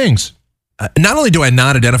many things. Not only do I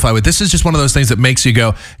not identify with, this is just one of those things that makes you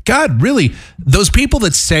go, God, really? Those people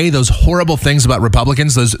that say those horrible things about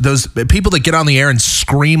Republicans, those people that get on the air and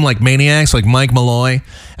scream like maniacs, like Mike Malloy,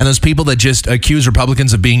 and those people that just accuse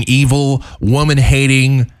Republicans of being evil,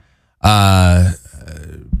 woman-hating,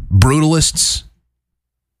 brutalists.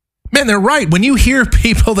 Man, they're right. When you hear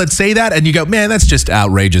people that say that and you go, man, that's just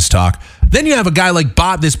outrageous talk. Then you have a guy like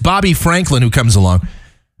this Bobby Franklin who comes along.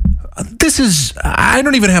 I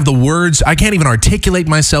don't even have the words. I can't even articulate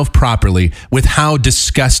myself properly with how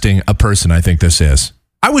disgusting a person I think this is.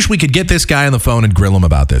 I wish we could get this guy on the phone and grill him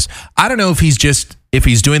about this. I don't know if he's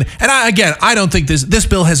doing, and I don't think this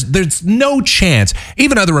bill there's no chance.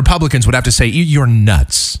 Even other Republicans would have to say, you're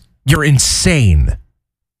nuts. You're insane.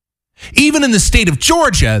 Even in the state of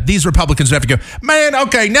Georgia, these Republicans would have to go, man,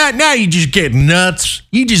 okay, now you just get nuts.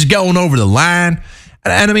 You just going over the line.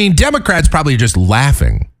 And I mean, Democrats probably are just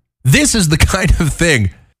laughing. This is the kind of thing.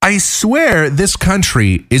 I swear this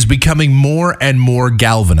country is becoming more and more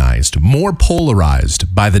galvanized, more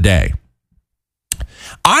polarized by the day.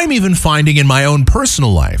 I'm even finding in my own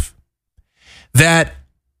personal life that,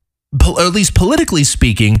 at least politically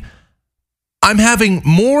speaking, I'm having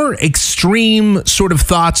more extreme sort of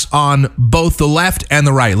thoughts on both the left and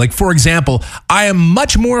the right. Like, for example, I am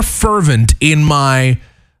much more fervent in my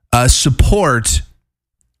support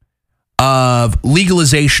of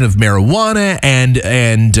legalization of marijuana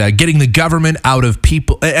and getting the government out of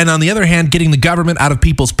people. And on the other hand, getting the government out of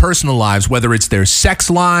people's personal lives, whether it's their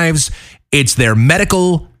sex lives, it's their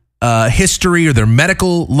medical history or their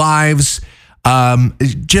medical lives.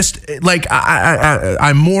 Just like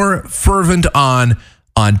I'm more fervent on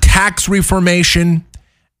tax reformation,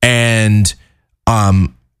 and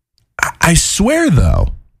I swear though,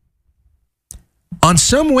 in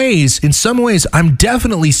some ways, I'm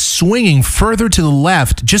definitely swinging further to the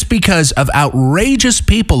left just because of outrageous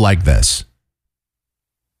people like this.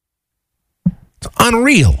 It's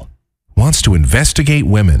unreal. Wants to investigate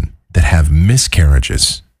women that have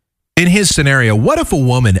miscarriages. In his scenario, what if a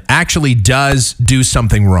woman actually does do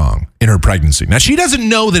something wrong in her pregnancy? Now, she doesn't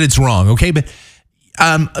know that it's wrong, okay? But,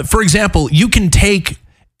 for example,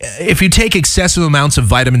 if you take excessive amounts of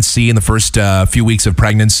vitamin C in the first few weeks of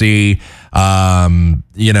pregnancy, and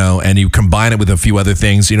you combine it with a few other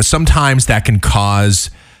things, sometimes that can cause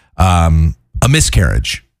a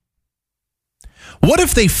miscarriage. What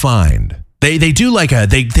if they find... They do like a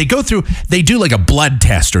blood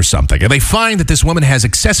test or something, and they find that this woman has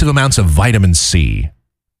excessive amounts of vitamin C.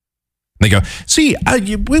 They go, see,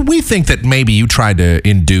 we think that maybe you tried to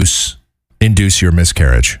induce your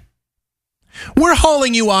miscarriage. We're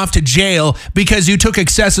hauling you off to jail because you took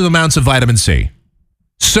excessive amounts of vitamin C.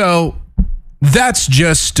 So that's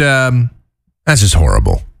just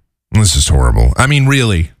horrible. This is horrible. I mean,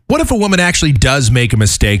 really, what if a woman actually does make a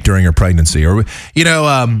mistake during her pregnancy, or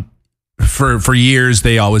For years,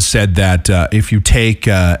 they always said that if you take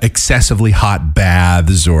excessively hot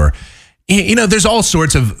baths, or, there's all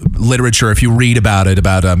sorts of literature, if you read about it,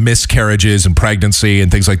 about miscarriages and pregnancy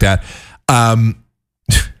and things like that.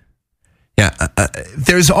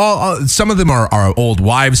 There's some of them are old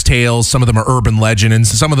wives' tales, some of them are urban legend, and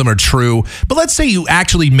some of them are true. But let's say you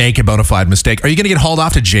actually make a bona fide mistake. Are you going to get hauled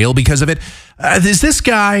off to jail because of it? Is this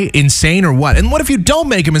guy insane or what? And what if you don't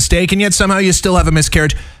make a mistake and yet somehow you still have a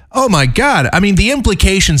miscarriage? Oh my God. I mean, the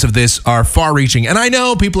implications of this are far-reaching. And I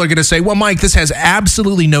know people are going to say, well, Mike, this has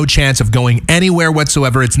absolutely no chance of going anywhere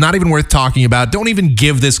whatsoever. It's not even worth talking about. Don't even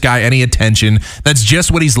give this guy any attention. That's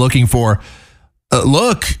just what he's looking for.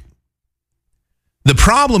 Look, the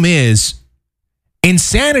problem is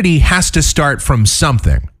insanity has to start from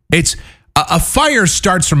something. It's a fire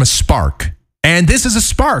starts from a spark. And this is a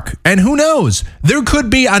spark. And who knows? There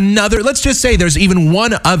could be another. Let's just say there's even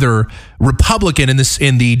one other Republican in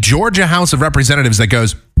the Georgia House of Representatives that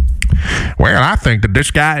goes, well, I think that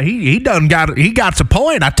this guy, he got some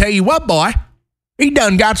point. I tell you what, boy, he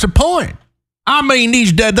done got some point. I mean,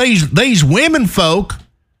 these women folk,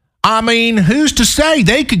 I mean, who's to say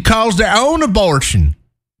they could cause their own abortion?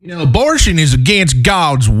 Abortion is against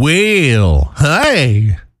God's will.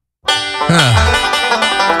 Hey.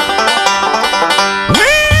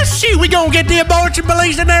 Well, shoot, we gonna get the abortion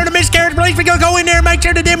police in there, the miscarriage police. We're going to go in there and make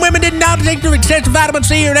sure that them women did not take excessive vitamin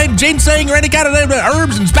C or any ginseng or any kind of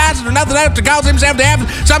herbs and spices or nothing else to cause themselves to have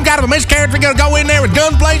some kind of a miscarriage. We're going to go in there with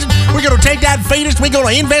gun blazing. We're going to take that fetus. We're going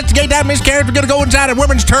to investigate that miscarriage. We're going to go inside a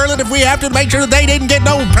woman's toilet if we have to make sure that they didn't get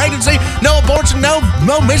no pregnancy, no abortion, no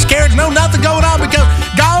miscarriage, no nothing going on, because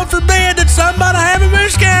God forbid that somebody have a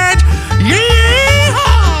miscarriage. Yeehaw!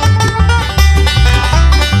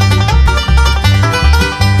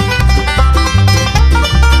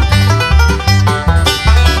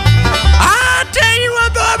 I tell you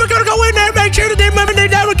what, boy, we're gonna go in there and make sure that them women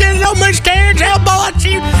did not get no miscarriage. Hell, boy,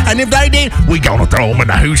 and if they did, we gonna throw them in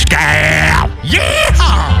the hoosh cow.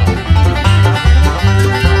 Yeehaw!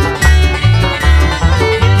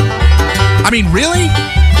 I mean, really?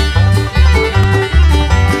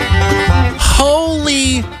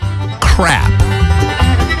 Holy crap.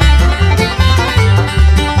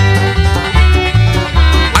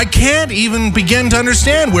 I can't even begin to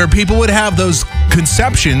understand where people would have those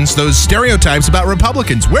conceptions, those stereotypes about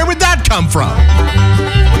Republicans. Where would that come from?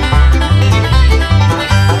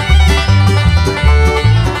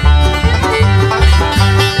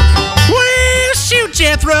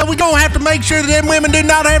 Jethro, we're going to have to make sure that them women do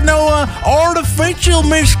not have no artificial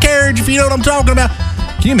miscarriage, if you know what I'm talking about.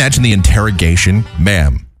 Can you imagine the interrogation?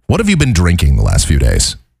 Ma'am, what have you been drinking the last few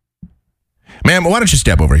days? Ma'am, why don't you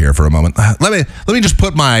step over here for a moment? Let me just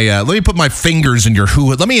put my fingers in your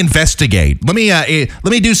hoo-ha. Let me investigate. Let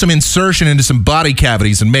me do some insertion into some body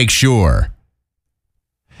cavities and make sure.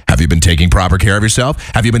 Have you been taking proper care of yourself?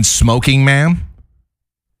 Have you been smoking, ma'am?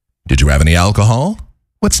 Did you have any alcohol?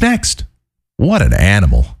 What's next? What an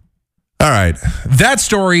animal. All right. That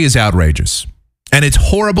story is outrageous. And it's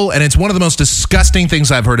horrible. And it's one of the most disgusting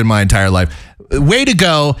things I've heard in my entire life. Way to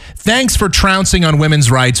go. Thanks for trouncing on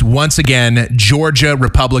women's rights once again, Georgia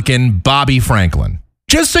Republican Bobby Franklin.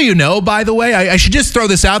 Just so you know, by the way, I should just throw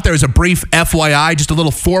this out there as a brief FYI, just a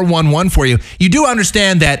little 411 for you. You do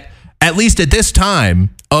understand that, at least at this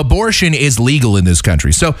time, abortion is legal in this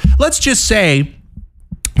country. So let's just say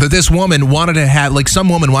that this woman wanted to have, some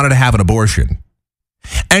woman wanted to have an abortion.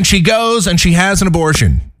 And she goes and she has an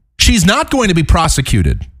abortion. She's not going to be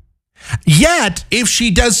prosecuted. Yet, if she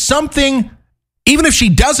does something, even if she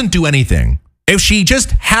doesn't do anything, if she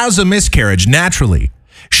just has a miscarriage naturally,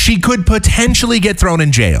 she could potentially get thrown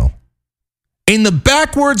in jail. In the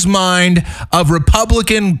backwards mind of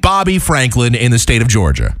Republican Bobby Franklin in the state of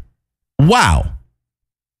Georgia. Wow.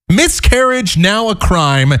 Miscarriage now a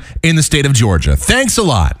crime in the state of Georgia. Thanks a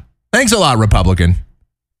lot. Thanks a lot, Republican.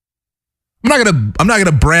 I'm not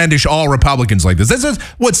gonna brandish all Republicans like this. This is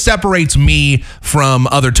what separates me from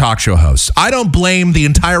other talk show hosts. I don't blame the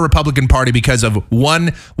entire Republican Party because of one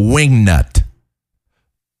wingnut.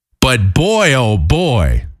 But boy, oh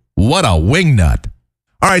boy, what a wingnut.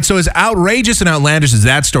 All right, so as outrageous and outlandish as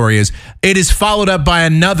that story is, it is followed up by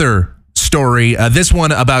another story, this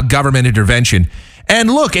one about government intervention.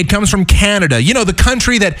 And look, it comes from Canada. You know, the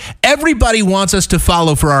country that everybody wants us to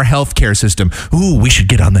follow for our healthcare system. Ooh, we should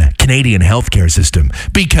get on the Canadian healthcare system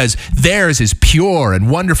because theirs is pure and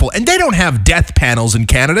wonderful. And they don't have death panels in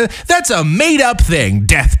Canada. That's a made-up thing,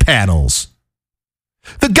 death panels.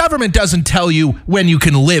 The government doesn't tell you when you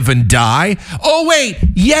can live and die. Oh, wait,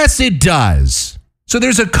 yes, it does. So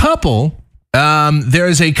there's a couple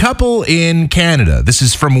in Canada. This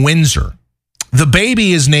is from Windsor. The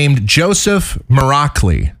baby is named Joseph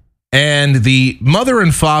Marackley, and the mother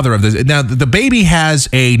and father of this. Now, the baby has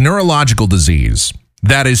a neurological disease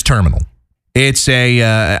that is terminal. It's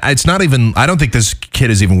not even, I don't think this kid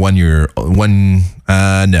is even 1 year, no,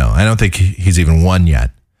 I don't think he's even one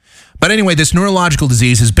yet. But anyway, this neurological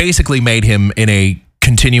disease has basically made him in a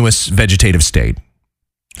continuous vegetative state.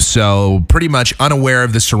 So pretty much unaware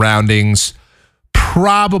of the surroundings,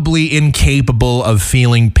 probably incapable of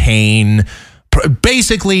feeling pain,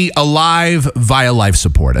 basically alive via life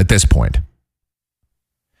support at this point.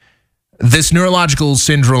 This neurological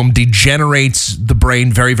syndrome degenerates the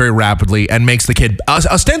brain very, very rapidly and makes the kid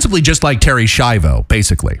ostensibly just like Terry Schiavo,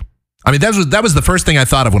 basically. I mean, that was the first thing I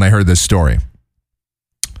thought of when I heard this story.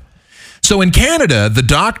 So in Canada, the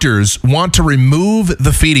doctors want to remove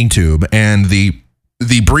the feeding tube and the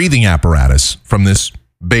breathing apparatus from this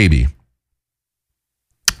baby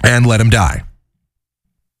and let him die.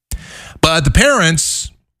 But the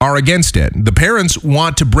parents are against it. The parents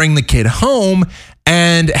want to bring the kid home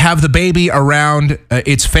and have the baby around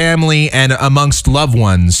its family and amongst loved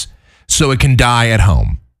ones so it can die at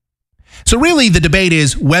home. So really the debate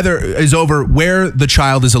is over where the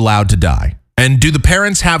child is allowed to die. And do the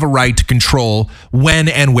parents have a right to control when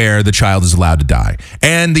and where the child is allowed to die?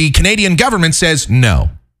 And the Canadian government says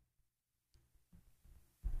no.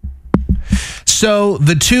 So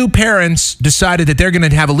the two parents decided that they're going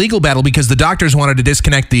to have a legal battle because the doctors wanted to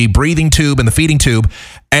disconnect the breathing tube and the feeding tube.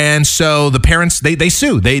 And so the parents, they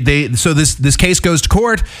sue. So this case goes to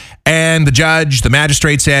court, and the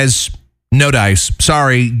magistrate says, no dice.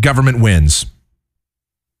 Sorry, government wins.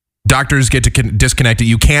 Doctors get to disconnect it.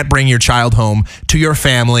 You can't bring your child home to your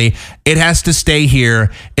family. It has to stay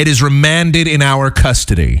here. It is remanded in our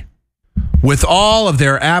custody. With all of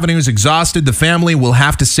their avenues exhausted, the family will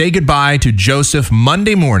have to say goodbye to Joseph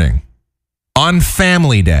Monday morning on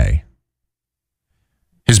Family Day.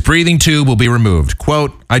 His breathing tube will be removed.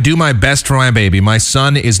 Quote, I do my best for my baby. My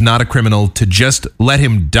son is not a criminal. To just let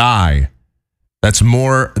him die. That's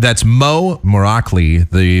Mo Morakli,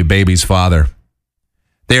 the baby's father.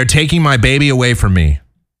 They are taking my baby away from me.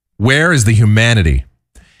 Where is the humanity?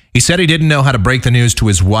 He said he didn't know how to break the news to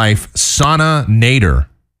his wife, Sana Nader,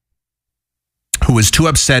 who was too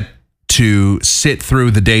upset to sit through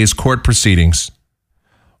the day's court proceedings,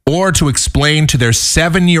 or to explain to their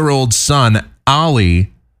 7-year-old son,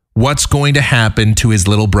 Ali, what's going to happen to his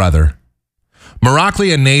little brother.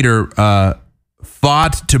 Morakli and Nader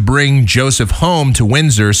fought to bring Joseph home to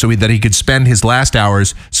Windsor so that he could spend his last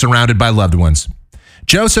hours surrounded by loved ones.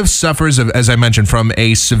 Joseph suffers, as I mentioned, from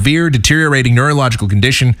a severe deteriorating neurological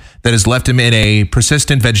condition that has left him in a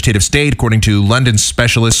persistent vegetative state, according to London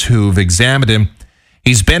specialists who've examined him.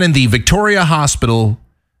 He's been in the Victoria Hospital,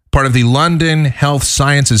 part of the London Health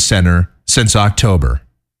Sciences Centre, since October.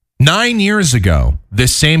 9 years ago,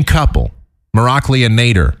 this same couple, Morakli and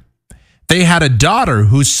Nader, they had a daughter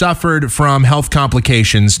who suffered from health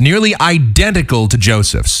complications nearly identical to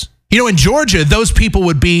Joseph's. You know, in Georgia, those people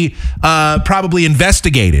would be probably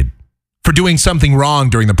investigated for doing something wrong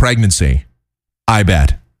during the pregnancy. I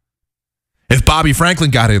bet. If Bobby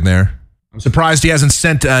Franklin got in there, I'm surprised he hasn't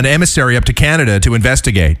sent an emissary up to Canada to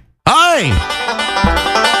investigate. Hey!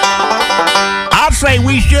 I'd say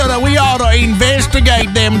we ought to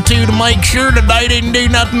investigate them two to make sure that they didn't do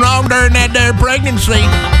nothing wrong during that their pregnancy.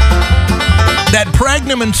 That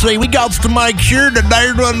pregnancy, we got to make sure that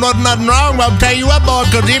there wasn't nothing wrong. I'll tell you what, boy,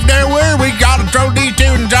 because if there were, we got to throw these two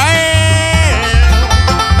in jail.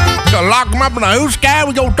 Gonna lock them up in the whole sky,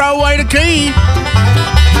 we gonna throw away the key.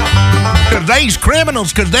 Because these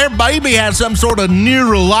criminals, because their baby has some sort of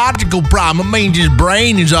neurological problem. It means his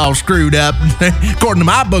brain is all screwed up. According to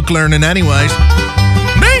my book learning, anyways.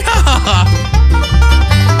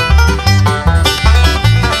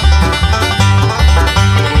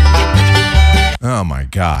 Oh, my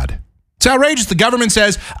God. It's outrageous. The government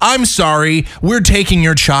says, I'm sorry, we're taking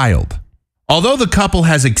your child. Although the couple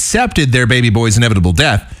has accepted their baby boy's inevitable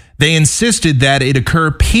death, they insisted that it occur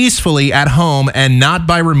peacefully at home and not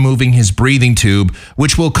by removing his breathing tube,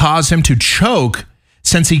 which will cause him to choke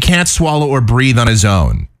since he can't swallow or breathe on his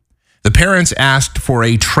own. The parents asked for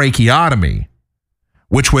a tracheotomy,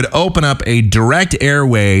 which would open up a direct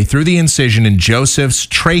airway through the incision in Joseph's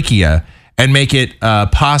trachea and make it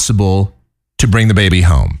possible to bring the baby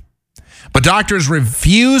home. But doctors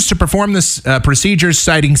refused to perform this procedure,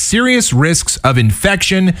 citing serious risks of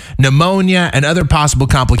infection, pneumonia, and other possible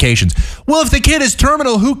complications. Well, if the kid is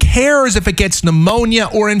terminal, who cares if it gets pneumonia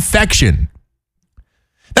or infection?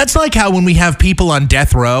 That's like how when we have people on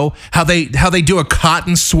death row, how they do a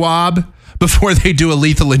cotton swab before they do a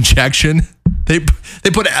lethal injection. They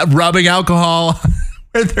put rubbing alcohol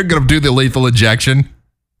where they're going to do the lethal injection.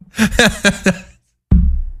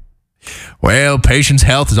 Well, patient's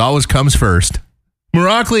health always comes first.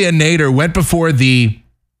 Morakli and Nader went before the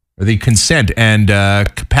Consent and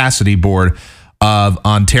Capacity Board of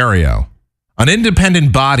Ontario, an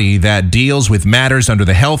independent body that deals with matters under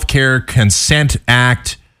the Healthcare Consent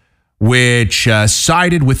Act, which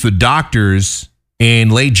sided with the doctors in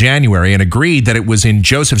late January and agreed that it was in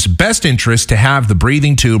Joseph's best interest to have the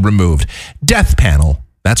breathing tube removed. Death panel,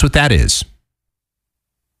 that's what that is.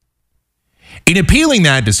 In appealing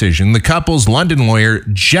that decision, the couple's London lawyer,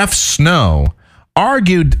 Jeff Snow,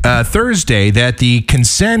 argued Thursday that the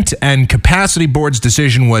Consent and Capacity Board's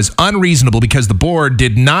decision was unreasonable because the board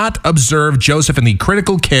did not observe Joseph in the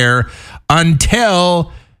critical care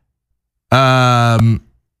until later.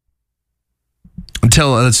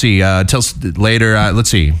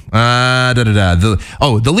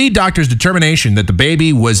 The lead doctor's determination that the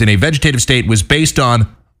baby was in a vegetative state was based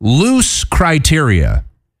on loose criteria.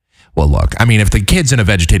 Well, look, I mean, if the kid's in a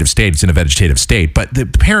vegetative state, it's in a vegetative state, but the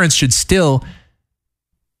parents should still,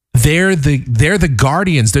 they're the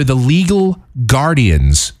guardians, they're the legal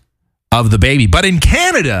guardians of the baby. But in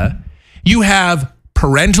Canada, you have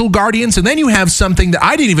parental guardians, and then you have something that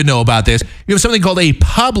I didn't even know about this. You have something called a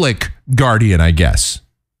public guardian, I guess,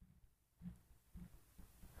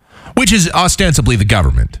 which is ostensibly the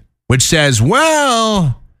government. which says,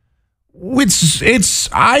 well, we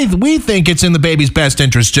think it's in the baby's best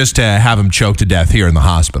interest just to have him choked to death here in the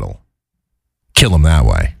hospital. Kill him that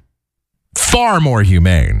way. Far more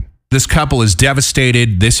humane. This couple is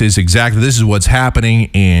devastated. This is what's happening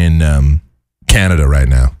in Canada right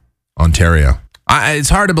now, Ontario. It's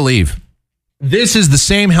hard to believe. This is the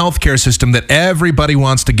same healthcare system that everybody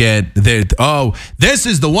wants to get. This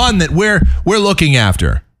is the one that we're looking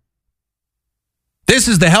after. This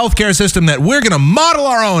is the healthcare system that we're going to model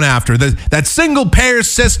our own after. That single payer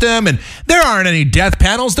system, and there aren't any death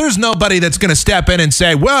panels. There's nobody that's going to step in and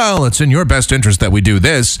say, well, it's in your best interest that we do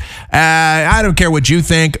this. I don't care what you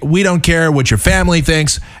think. We don't care what your family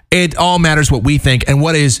thinks. It all matters what we think and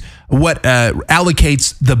what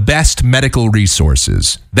allocates the best medical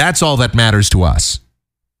resources. That's all that matters to us.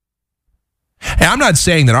 And I'm not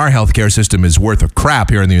saying that our healthcare system is worth a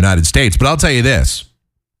crap here in the United States, but I'll tell you this.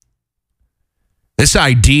 This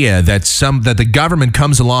idea that the government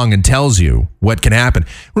comes along and tells you what can happen.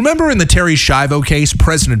 Remember in the Terry Schiavo case,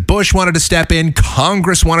 President Bush wanted to step in,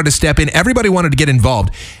 Congress wanted to step in, everybody wanted to get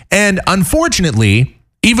involved. And unfortunately,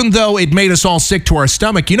 even though it made us all sick to our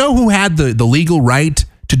stomach, you know who had the legal right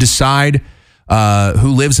to decide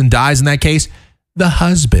who lives and dies in that case? The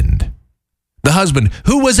husband. The husband,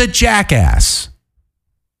 who was a jackass,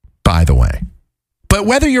 by the way. But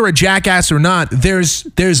whether you're a jackass or not, there's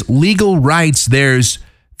legal rights. There's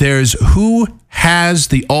who has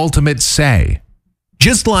the ultimate say.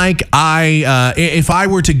 Just like if I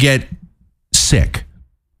were to get sick,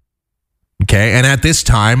 okay, and at this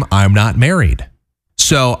time I'm not married.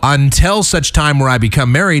 So until such time where I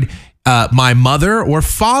become married, my mother or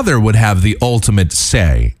father would have the ultimate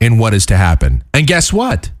say in what is to happen. And guess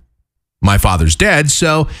what? My father's dead,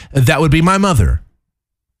 so that would be my mother.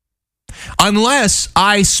 Unless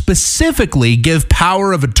I specifically give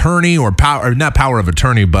power of attorney or not power of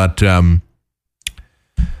attorney, but anyway,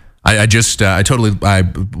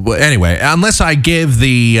 unless I give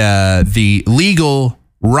the legal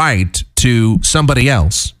right to somebody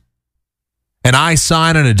else and I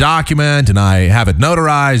sign on a document and I have it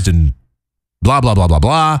notarized and blah, blah, blah, blah,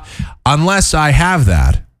 blah, unless I have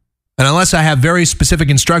that and unless I have very specific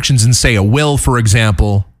instructions in, say, a will, for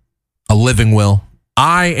example, a living will,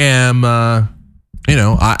 I am,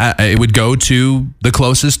 it would go to the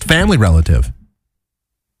closest family relative.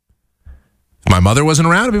 If my mother wasn't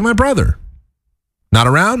around, it'd be my brother. Not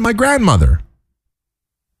around, my grandmother.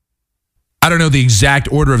 I don't know the exact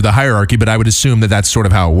order of the hierarchy, but I would assume that that's sort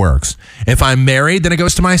of how it works. If I'm married, then it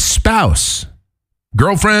goes to my spouse.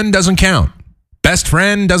 Girlfriend doesn't count. Best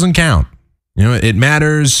friend doesn't count. It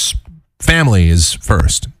matters. Family is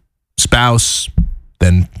first. Spouse,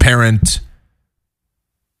 then parent.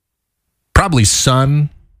 Probably son.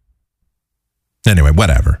 Anyway,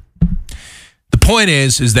 whatever. The point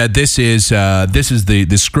is that this is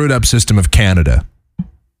the screwed up system of Canada.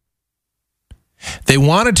 They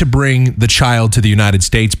wanted to bring the child to the United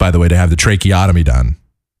States, by the way, to have the tracheotomy done.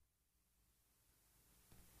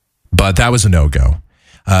 But that was a no-go.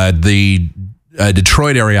 The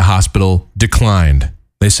Detroit area hospital declined.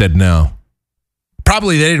 They said no.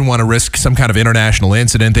 Probably they didn't want to risk some kind of international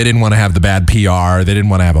incident. They didn't want to have the bad PR. They didn't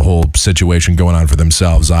want to have a whole situation going on for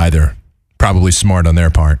themselves either. Probably smart on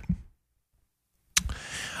their part.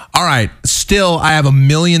 All right. Still, I have a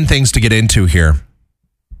million things to get into here.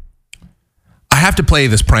 I have to play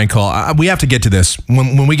this prank call. We have to get to this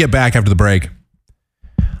when we get back after the break.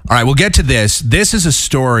 All right, we'll get to this. This is a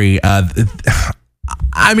story. I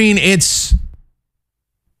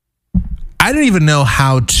don't even know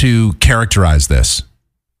how to characterize this.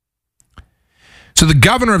 So the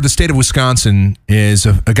governor of the state of Wisconsin is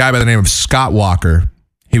a guy by the name of Scott Walker.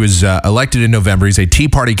 He was elected in November. He's a Tea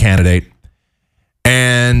Party candidate.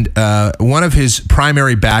 And one of his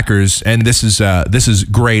primary backers, and this is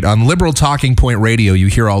great, on Liberal Talking Point Radio, you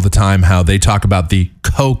hear all the time how they talk about the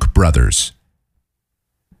Koch brothers.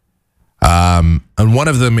 And one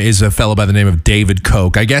of them is a fellow by the name of David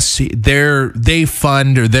Koch. I guess they're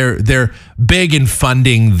big in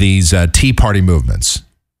funding these Tea Party movements.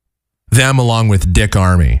 Them along with Dick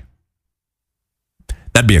Armey.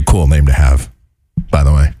 That'd be a cool name to have, by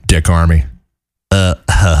the way. Dick Armey.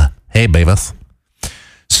 Hey, Beavis.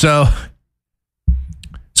 So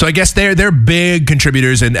I guess they're big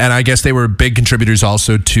contributors, and I guess they were big contributors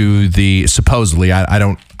also to the, supposedly, I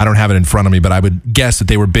don't have it in front of me, but I would guess that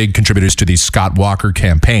they were big contributors to the Scott Walker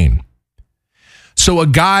campaign. So a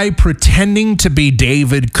guy pretending to be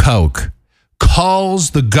David Koch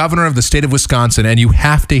calls the governor of the state of Wisconsin, and you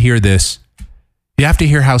have to hear this. You have to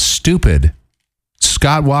hear how stupid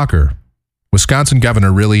Scott Walker, Wisconsin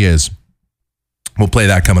governor, really is. We'll play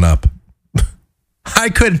that coming up.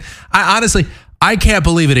 honestly, I can't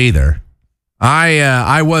believe it either.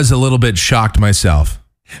 I was a little bit shocked myself.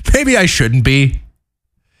 Maybe I shouldn't be.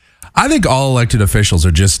 I think all elected officials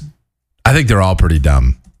are I think they're all pretty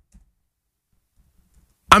dumb.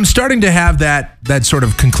 I'm starting to have that sort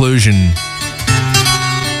of conclusion.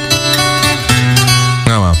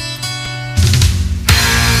 Oh, well.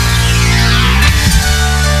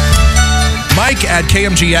 Mike at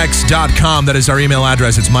KMGX.com. That is our email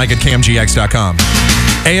address. It's Mike at KMGX.com.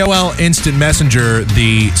 AOL Instant Messenger,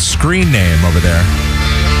 the screen name over there.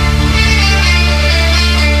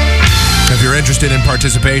 If you're interested in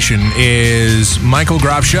participation, is Michael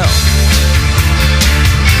Groff Show.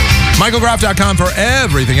 MichaelGroff.com for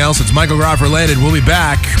everything else that's Michael Groff related. We'll be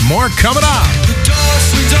back. More coming up. The door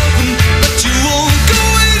swings open, but you won't go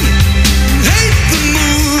in. Hate the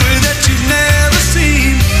movie that you've never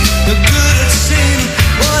seen. You're good at seeing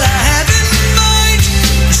what I have in mind.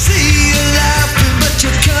 I see you laughing, but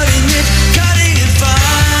you're cutting it fine.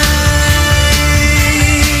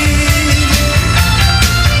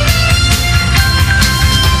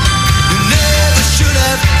 You never should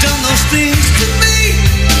have done those things to me.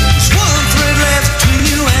 There's one thread left between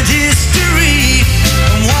you and history.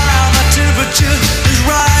 And while my temperature is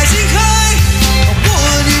rising high, I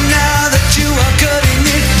warn you now that you are cutting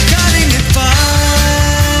it fine.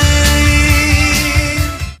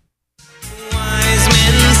 Wise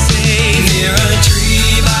men say near a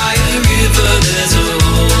tree by a river there's a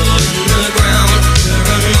hole in the ground where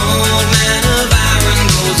an old man of iron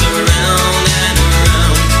goes around and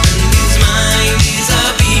around. And his mind is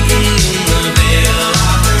a beacon in the veil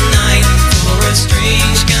of the night. For a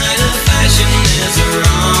strange kind of fashion there's a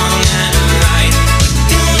wrong and a right, but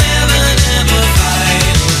he'll never, never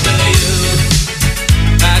fight over you.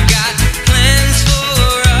 I got plans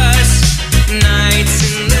for us, nights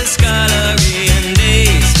in the scullery and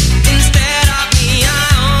days. Instead of me, I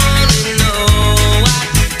only know what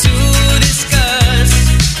to discuss.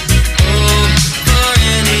 Oh, for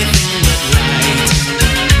anything but light.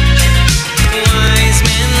 Wise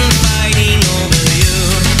men fighting over you.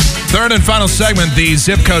 Third and final segment, the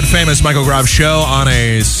zip code famous Michael Groff Show on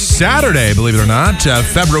a Saturday, believe it or not,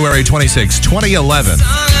 February 26, 2011. Song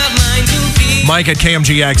of mine to be. Mike at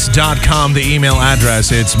KMGX.com, the email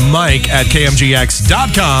address. It's Mike at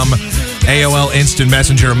KMGX.com. AOL Instant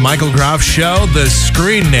Messenger, Michael Groff Show, the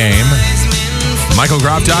screen name,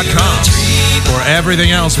 MichaelGroff.com. For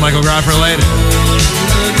everything else Michael Groff related.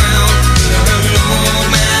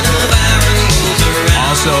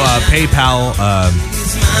 Also, PayPal,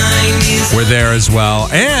 we're there as well.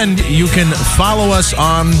 And you can follow us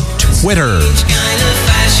on Twitter.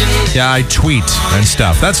 Yeah, I tweet and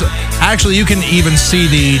stuff. That's actually, you can even see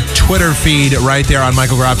the Twitter feed right there on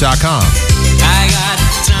MichaelGroff.com. I got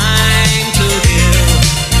time to kill.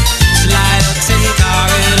 Sliders in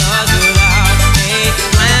corridors without a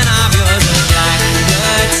plan of yours. A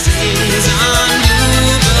blackbird sings on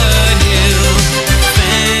Bluebird Hill.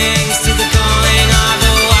 Thanks to the calling of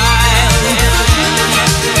the wild,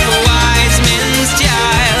 the wise men's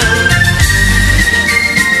child.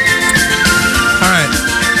 All right.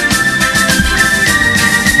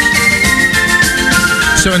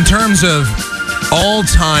 So in terms of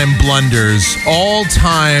all-time blunders,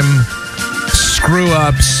 all-time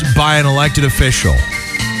screw-ups by an elected official,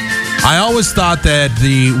 I always thought that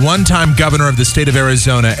the one-time governor of the state of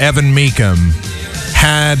Arizona, Evan Meekum,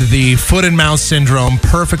 had the foot and mouth syndrome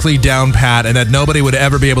perfectly down pat and that nobody would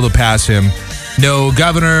ever be able to pass him. No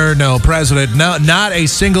governor, no president, not a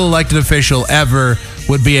single elected official ever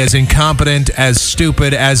would be as incompetent, as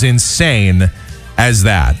stupid, as insane as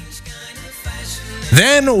that.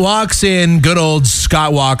 Then walks in good old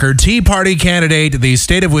Scott Walker, Tea Party candidate, the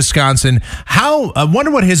state of Wisconsin. I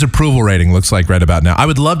wonder what his approval rating looks like right about now. I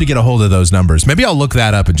would love to get a hold of those numbers. Maybe I'll look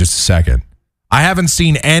that up in just a second. I haven't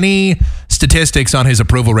seen any statistics on his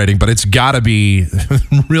approval rating, but it's got to be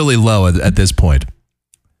really low at this point.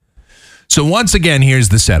 So once again, here's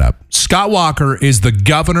the setup. Scott Walker is the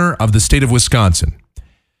governor of the state of Wisconsin.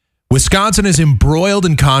 Wisconsin is embroiled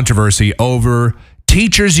in controversy over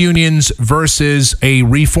teachers' unions versus a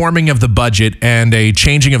reforming of the budget and a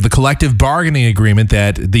changing of the collective bargaining agreement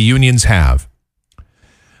that the unions have.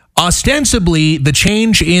 Ostensibly, the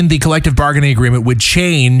change in the collective bargaining agreement would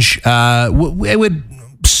change, it would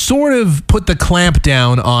sort of put the clamp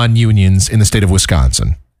down on unions in the state of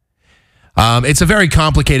Wisconsin. It's a very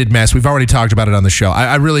complicated mess. We've already talked about it on the show.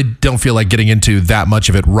 I really don't feel like getting into that much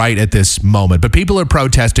of it right at this moment, but people are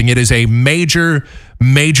protesting. It is a major,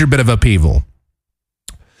 major bit of upheaval.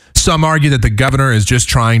 Some argue that the governor is just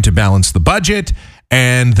trying to balance the budget,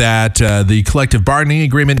 and that the collective bargaining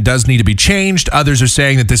agreement does need to be changed. Others are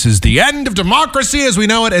saying that this is the end of democracy as we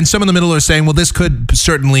know it, and some in the middle are saying, well, this could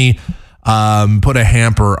certainly put a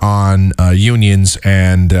hamper on unions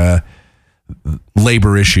and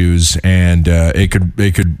labor issues, and it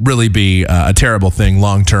could really be a terrible thing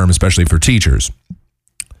long term, especially for teachers.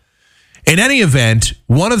 In any event,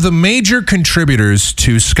 one of the major contributors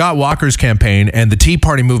to Scott Walker's campaign and the Tea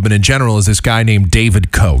Party movement in general is this guy named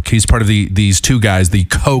David Koch. He's part of these two guys, the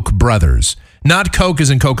Koch brothers. Not Coke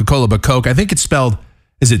as in Coca-Cola, but Koch. I think it's spelled,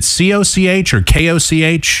 is it C-O-C-H or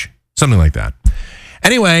K-O-C-H? Something like that.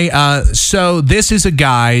 Anyway, so this is a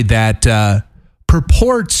guy that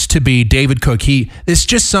purports to be David Koch. It's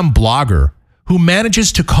just some blogger who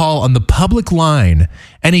manages to call on the public line,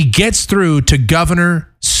 and he gets through to Governor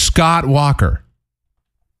Scott Walker.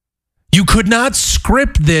 You could not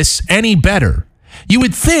script this any better. You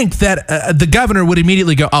would think that the governor would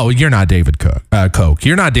immediately go, oh, you're not David Koch.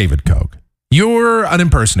 You're not David Koch. You're an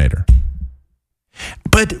impersonator.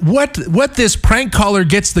 But what this prank caller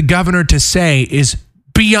gets the governor to say is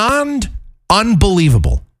beyond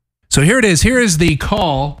unbelievable. So here it is. Here is the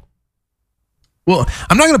call. Well,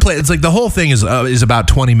 I'm not going to play. It's like the whole thing is about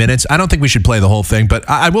 20 minutes. I don't think we should play the whole thing, but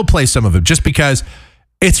I will play some of it just because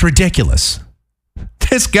it's ridiculous.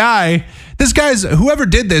 This guy's whoever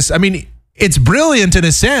did this. I mean, it's brilliant in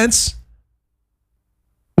a sense.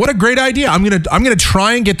 What a great idea. I'm going to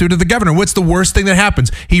try and get through to the governor. What's the worst thing that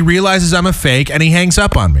happens? He realizes I'm a fake and he hangs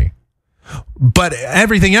up on me. But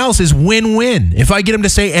everything else is win-win. If I get him to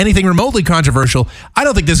say anything remotely controversial, I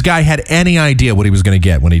don't think this guy had any idea what he was going to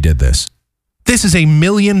get when he did this. This is $1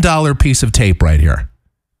 million piece of tape right here.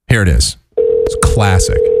 Here it is. It's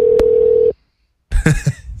classic.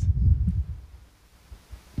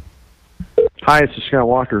 Hi, it's Scott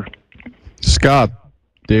Walker. Scott,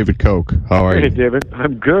 David Koch. How are you? Hey, David.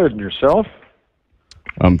 I'm good. And yourself?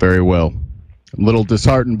 I'm very well. I'm a little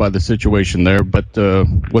disheartened by the situation there, but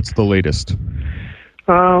what's the latest?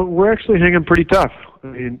 We're actually hanging pretty tough. I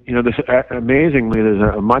mean, amazingly,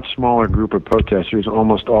 there's a much smaller group of protesters,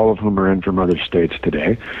 almost all of whom are in from other states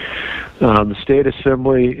today. The state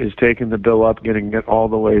assembly is taking the bill up, getting it all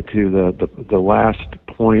the way to the last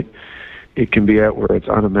point it can be at where it's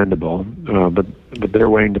unamendable. But they're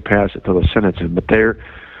waiting to pass it till the Senate's in. But the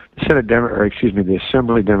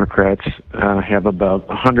Assembly Democrats have about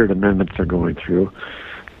 100 amendments they're going through.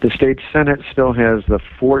 The state Senate still has the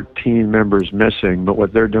 14 members missing, but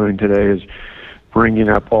what they're doing today is bringing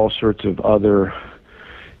up all sorts of other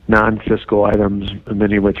non-fiscal items,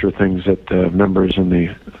 many of which are things that members on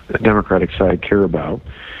the Democratic side care about.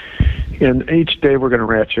 And each day we're going to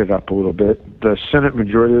ratchet it up a little bit. The Senate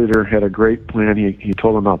Majority Leader had a great plan he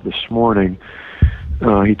told them about this morning.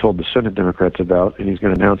 He told the Senate Democrats about, and he's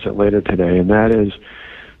going to announce it later today, and that is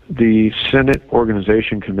the Senate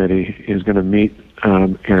Organization Committee is going to meet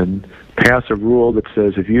and pass a rule that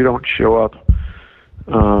says if you don't show up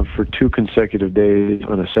for 2 consecutive days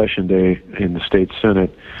on a session day in the state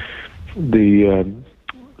Senate, the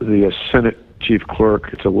Senate chief clerk,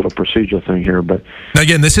 it's a little procedural thing here, but now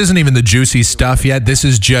again, this isn't even the juicy stuff yet. This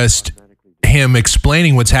is just him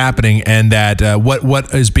explaining what's happening and that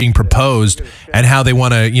what is being proposed and how they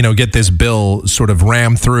want to get this bill sort of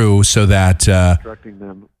rammed through so that to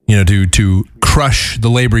crush the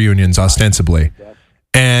labor unions ostensibly.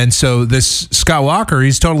 And so this Scott Walker,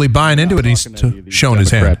 he's totally buying into it. He's showing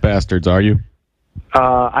his hand. Democrat bastards, are you?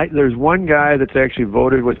 There's one guy that's actually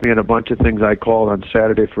voted with me on a bunch of things I called on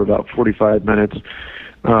Saturday for about 45 minutes,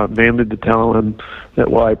 mainly to tell him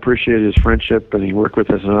that while I appreciated his friendship and he worked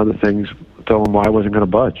with us on other things, tell him why I wasn't going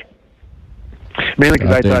to budge. Mainly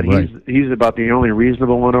because I thought he's about the only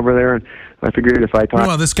reasonable one over there, and I figured if I talk...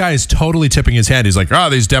 Well, this guy is totally tipping his hand. He's like, oh,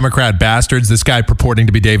 these Democrat bastards. This guy purporting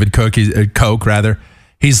to be David Koch,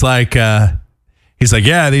 He's like,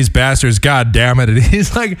 yeah, these bastards, God damn it. And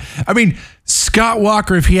he's like, I mean, Scott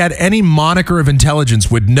Walker, if he had any moniker of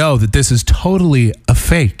intelligence, would know that this is totally a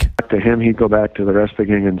fake. To him, he'd go back to the rest of the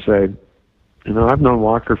gang and say, I've known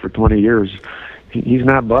Walker for 20 years. He's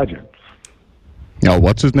not budging. Oh,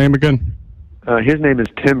 what's his name again? His name is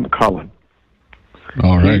Tim Cullen.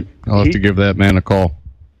 All right. I'll have to give that man a call.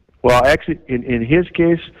 Well, actually, in his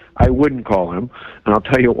case, I wouldn't call him, and I'll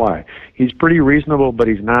tell you why. He's pretty reasonable, but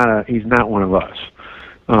he's not one of us.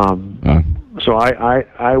 So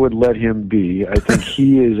I would let him be. I think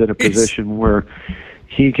he is in a position where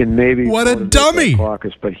he can maybe what a dummy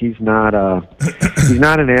caucus, but he's not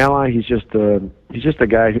an ally. He's just a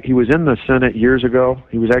guy. He was in the Senate years ago.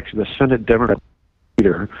 He was actually the Senate Democrat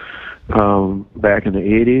leader back in the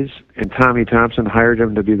 80s, and Tommy Thompson hired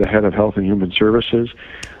him to be the head of Health and Human Services.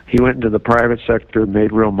 He went into the private sector,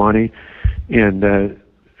 made real money, and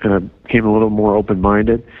became a little more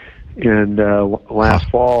open-minded. And last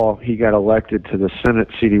fall, he got elected to the Senate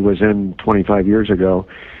seat he was in 25 years ago.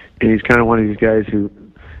 And he's kind of one of these guys who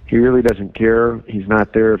he really doesn't care. He's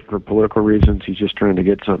not there for political reasons. He's just trying to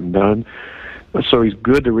get something done. So he's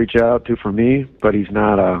good to reach out to for me, but he's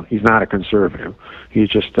not a conservative. He's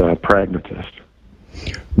just a pragmatist.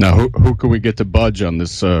 Now, who can we get to budge on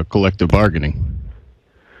this collective bargaining?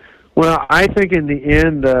 Well, I think in the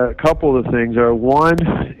end, a couple of the things are, one,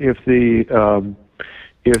 I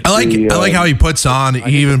like how he puts on.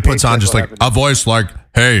 He even puts on just like a voice like,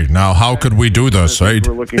 "Hey, now how could we do this?" Right?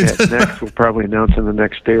 We're looking at next. We'll probably announce in the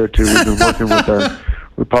next day or two. We've been working with our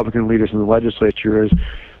Republican leaders in the legislature.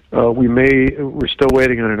 We're still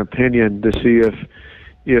waiting on an opinion to see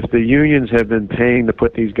if the unions have been paying to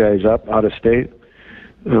put these guys up out of state.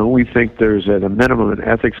 We think there's at a minimum an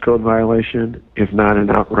ethics code violation, if not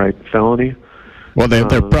an outright felony. Well, they're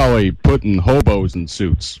probably putting hobos in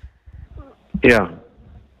suits. Yeah.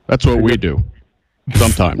 That's what we do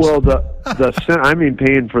sometimes. Well,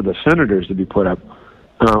 paying for the senators to be put up.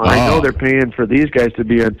 I know they're paying for these guys to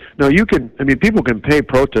be in. No, people can pay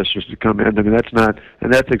protesters to come in. I mean, that's not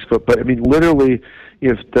an ethics code. But, I mean, literally,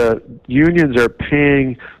 if the unions are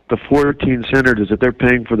paying the 14 senators, if they're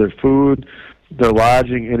paying for their food, their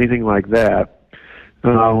lodging, anything like that,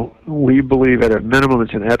 we believe at a minimum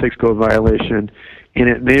it's an ethics code violation, and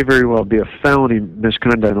it may very well be a felony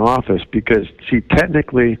misconduct in office because, see,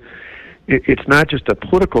 technically, it's not just a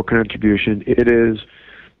political contribution. It is,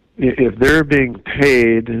 if they're being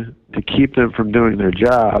paid to keep them from doing their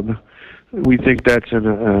job, we think that's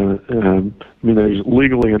there's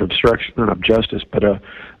legally an obstruction, not of justice, but an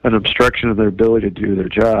obstruction of their ability to do their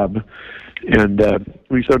job. And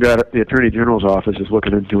we still got the Attorney General's office is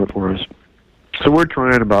looking into it for us. So we're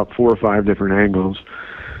trying about 4 or 5 different angles.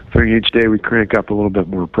 Figuring each day we crank up a little bit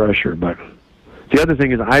more pressure. But the other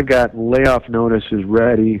thing is I've got layoff notices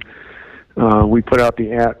ready. We put out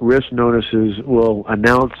the at-risk notices. We'll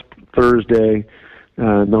announce Thursday.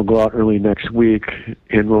 They'll go out early next week,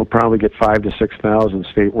 and we'll probably get 5,000 to 6,000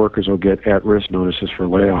 state workers will get at-risk notices for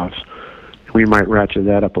layoffs. We might ratchet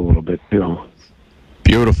that up a little bit, too.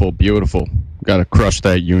 Beautiful, beautiful. Got to crush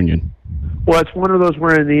that union. Well, it's one of those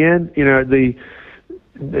where in the end,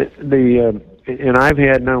 and I've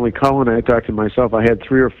had not only Colin, I talked to myself, I had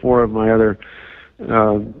 3 or 4 of my other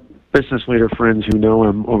business leader friends who know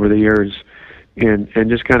him over the years, and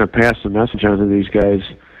just kind of pass the message on to these guys.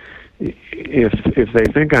 If they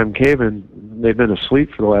think I'm caving, they've been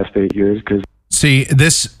asleep for the last 8 years. Cause see,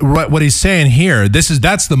 this what he's saying here.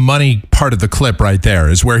 That's the money part of the clip right there.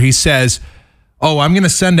 Is where he says, "Oh, I'm going to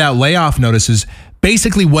send out layoff notices."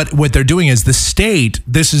 Basically, what they're doing is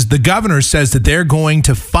the governor says that they're going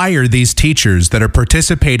to fire these teachers that are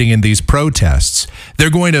participating in these protests.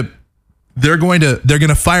 They're going to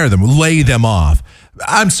fire them, lay them off.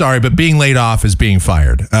 I'm sorry, but being laid off is being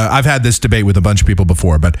fired. I've had this debate with a bunch of people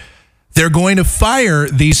before, but they're going to fire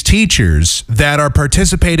these teachers that are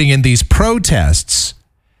participating in these protests.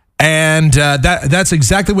 And that's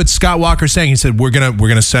exactly what Scott Walker's saying. He said, we're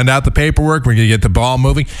gonna send out the paperwork. We're going to get the ball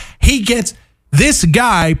moving. He gets this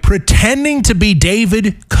guy pretending to be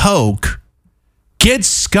David Koch, gets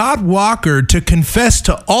Scott Walker to confess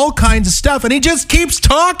to all kinds of stuff, and he just keeps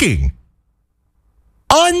talking.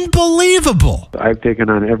 Unbelievable. I've taken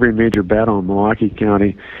on every major battle in Milwaukee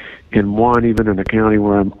County and won even in a county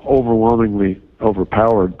where I'm overwhelmingly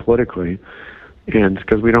overpowered politically, and it's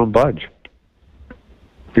because we don't budge.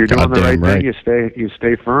 If you're doing the right thing, you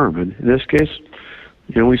stay firm. And in this case,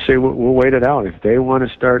 we say we'll wait it out. If they want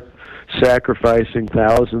to start sacrificing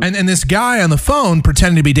thousands. And this guy on the phone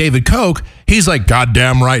pretending to be David Koch, he's like,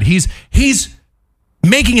 goddamn right. He's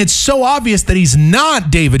making it so obvious that he's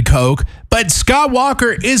not David Koch, but Scott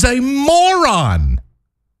Walker is a moron.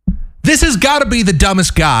 This has got to be the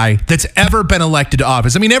dumbest guy that's ever been elected to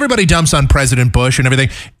office. I mean, everybody dumps on President Bush and everything.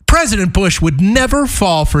 President Bush would never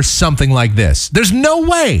fall for something like this. There's no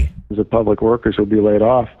way. The public workers will be laid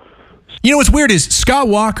off. You know what's weird is Scott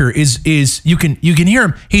Walker is you can hear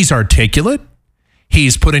him. He's articulate.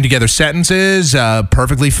 He's putting together sentences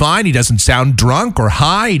perfectly fine. He doesn't sound drunk or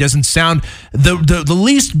high. He doesn't sound the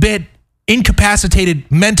least bit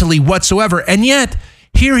incapacitated mentally whatsoever. And yet,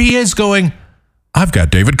 here he is going, I've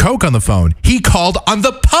got David Koch on the phone. He called on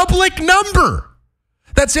the public number.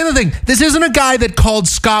 That's the other thing. This isn't a guy that called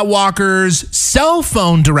Scott Walker's cell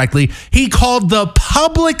phone directly. He called the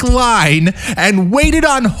public line and waited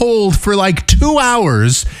on hold for like 2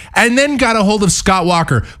 hours and then got a hold of Scott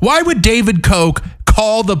Walker. Why would David Koch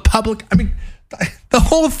call the public? I mean, the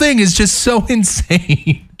whole thing is just so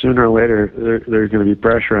insane. Sooner or later, there's going to be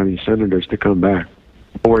pressure on these senators to come back.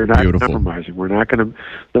 We're not Beautiful. compromising. We're not going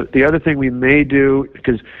to. The other thing we may do,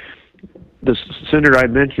 because the senator I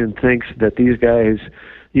mentioned thinks that these guys,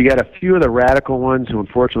 you got a few of the radical ones who,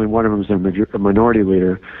 unfortunately, one of them is a minority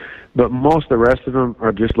leader, but most of the rest of them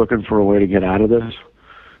are just looking for a way to get out of this.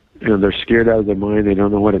 You know, they're scared out of their mind. They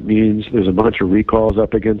don't know what it means. There's a bunch of recalls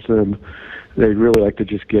up against them. They'd really like to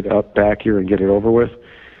just get up back here and get it over with.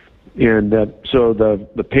 And so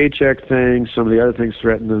the paycheck thing, some of the other things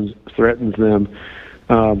threatens them.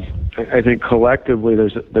 I think collectively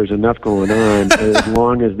there's enough going on as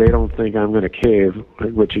long as they don't think I'm going to cave,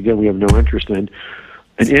 which again we have no interest in.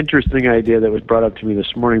 An interesting idea that was brought up to me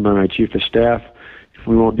this morning by my chief of staff, if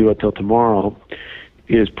we won't do it till tomorrow,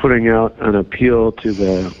 is putting out an appeal to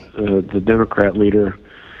the Democrat leader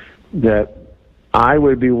that I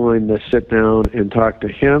would be willing to sit down and talk to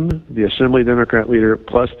him, the Assembly Democrat leader,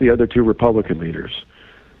 plus the other two Republican leaders.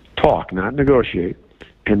 Talk, not negotiate,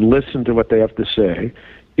 and listen to what they have to say.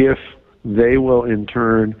 If they will, in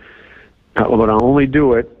turn, but I'll only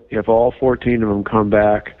do it if all 14 of them come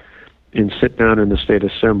back and sit down in the state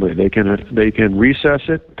assembly. They can recess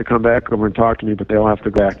it to come back over and talk to me, but they'll have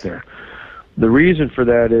to go back there. The reason for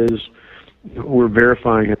that is we're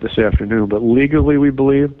verifying it this afternoon, but legally we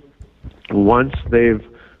believe once they've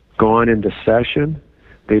gone into session,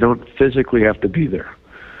 they don't physically have to be there.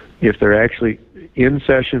 If they're actually in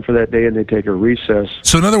session for that day and they take a recess.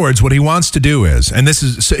 So in other words, what he wants to do is, and this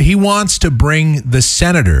is, so he wants to bring the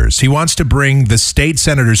senators, he wants to bring the state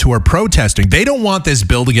senators who are protesting. They don't want this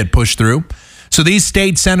bill to get pushed through. So these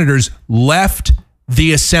state senators left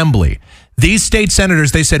the assembly. These state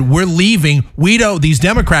senators, they said, we're leaving. These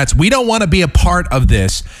Democrats, we don't want to be a part of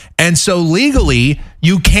this. And so legally,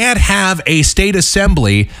 you can't have a state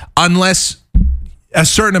assembly unless a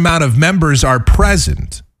certain amount of members are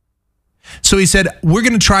present. So he said, we're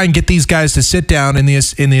going to try and get these guys to sit down in the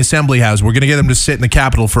assembly house. We're going to get them to sit in the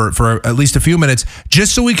Capitol for at least a few minutes,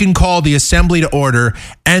 just so we can call the assembly to order.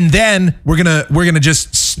 And then we're going to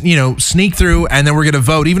just, sneak through, and then we're going to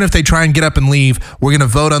vote. Even if they try and get up and leave, we're going to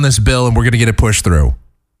vote on this bill and we're going to get it pushed through.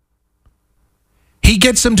 He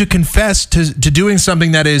gets them to confess to doing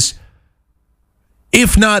something that is,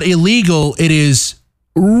 if not illegal, it is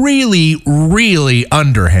really, really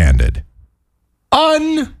underhanded.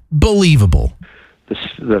 Unbelievable.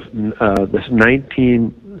 The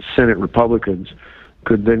 19 Senate Republicans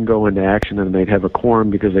could then go into action and they'd have a quorum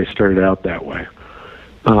because they started out that way.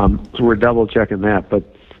 So we're double checking that, but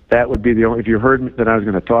that would be the only, if you heard that I was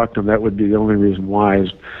going to talk to them, that would be the only reason why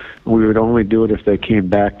is we would only do it if they came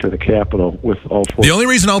back to the Capitol with all four. The only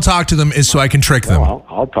reason I'll talk to them is so I can trick them.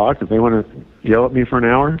 I'll talk. If they want to yell at me for an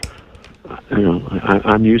hour,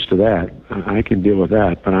 I'm used to that. I can deal with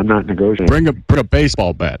that, but I'm not negotiating. Bring a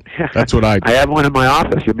baseball bat. That's what I do. I have one in my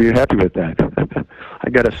office. You'll be happy with that. I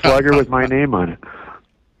got a slugger with my name on it.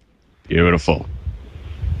 Beautiful.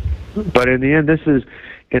 But in the end, this is,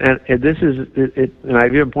 and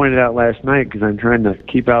I've even pointed out last night because I'm trying to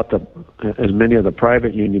keep out as many of the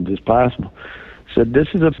private unions as possible. Said this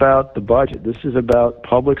is about the budget. This is about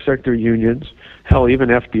public sector unions. Hell, even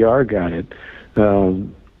FDR got it.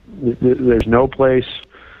 There's no place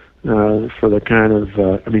for the kind of,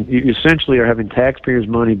 you essentially are having taxpayers'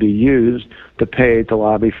 money be used to pay to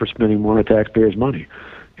lobby for spending more of taxpayers' money.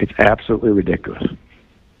 It's absolutely ridiculous.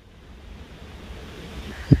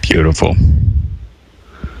 Beautiful.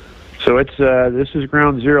 So it's this is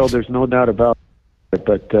ground zero. There's no doubt about it.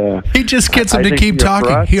 But he just gets him to keep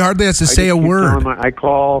talking. He hardly has to say a word. I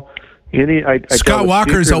call any. Scott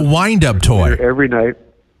Walker is a wind-up toy every night.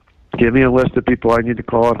 Give me a list of people I need to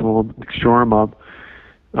call at home, shore them up.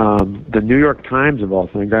 The New York Times, of all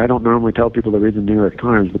things, I don't normally tell people to read the New York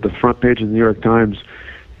Times, but the front page of the New York Times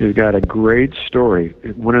has got a great story.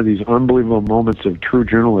 One of these unbelievable moments of true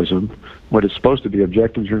journalism, what is supposed to be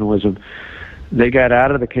objective journalism. They got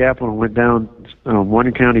out of the Capitol and went down one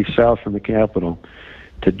county south from the Capitol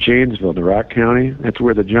to Janesville, the Rock County. That's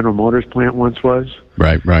where the General Motors plant once was.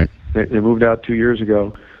 Right. They moved out 2 years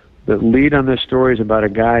ago. The lead on this story is about a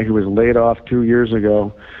guy who was laid off 2 years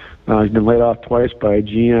ago. He's been laid off twice by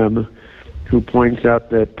GM, who points out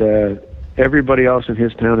that everybody else in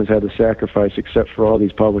his town has had to sacrifice except for all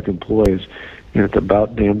these public employees. And it's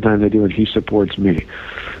about damn time they do, and he supports me.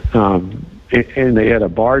 And they had a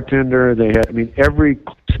bartender. They had, every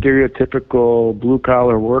stereotypical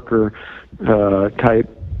blue-collar worker type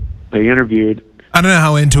they interviewed. I don't know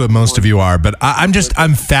how into it most of you are, but I'm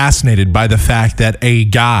fascinated by the fact that a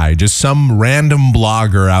guy, just some random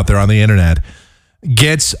blogger out there on the internet,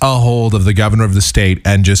 gets a hold of the governor of the state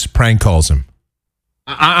and just prank calls him.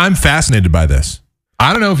 I'm fascinated by this.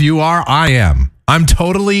 I don't know if you are. I am. I'm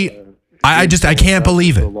totally I can't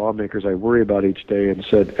believe The it. lawmakers I worry about each day, and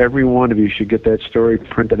said every one of you should get that story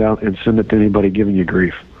printed out and send it to anybody giving you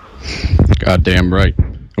grief. Goddamn right.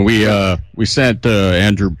 We sent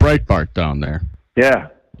Andrew Breitbart down there. Yeah,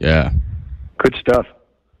 Yeah, good stuff.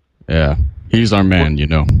 yeah. He's our man, you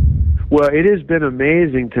know. Well, it has been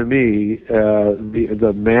amazing to me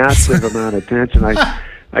the massive amount of attention.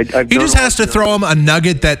 He just has to throw him a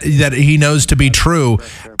nugget that he knows to be true,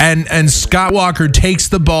 and Scott Walker takes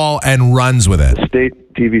the ball and runs with it.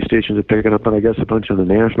 State TV stations are picking up, and I guess a bunch of the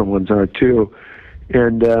national ones are too.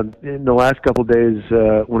 And in the last couple of days,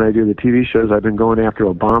 when I do the TV shows, I've been going after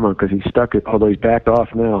Obama because he stuck it, although he's backed off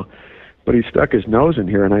now. But he stuck his nose in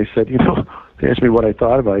here, and I said, they asked me what I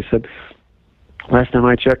thought about it. I said, last time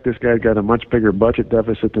I checked, this guy's got a much bigger budget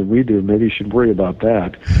deficit than we do. Maybe he should worry about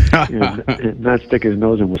that and not stick his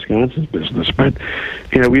nose in Wisconsin's business. But,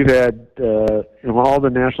 we've had all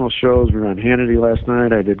the national shows. We were on Hannity last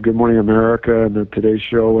night. I did Good Morning America and the Today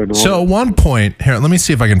Show. And all So at one point, here, let me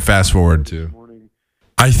see if I can fast forward to.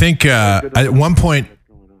 I think at one point,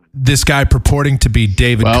 this guy purporting to be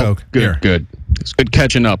David Koch. Good. It's good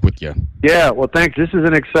catching up with you. Yeah, well, thanks. This is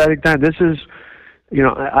an exciting time. This is,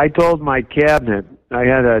 I told my cabinet I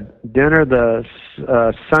had a dinner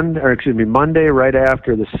Monday right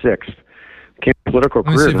after the 6th. Political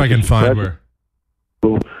Let me career. see if I can find where.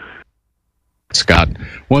 Scott,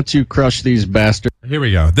 once you crush these bastards. Here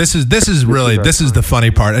we go. This is the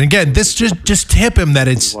funny part. And again, this just tip him that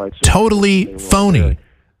it's totally phony.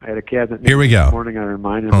 I had a cabinet Here we meeting go. this morning. I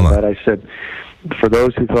reminded him of that. I said, for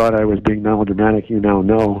those who thought I was being melodramatic, you now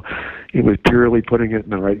know it was purely putting it in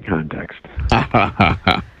the right context.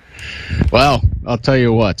 Well, I'll tell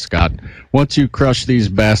you what, Scott. Once you crush these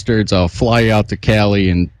bastards, I'll fly you out to Cali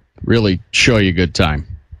and really show you a good time.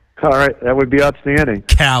 All right, that would be outstanding.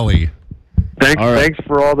 Cali. Thanks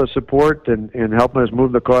for all the support and helping us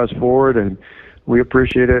move the cause forward, and we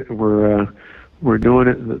appreciate it. We're doing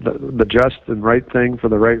it the just and right thing for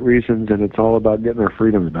the right reasons, and it's all about getting our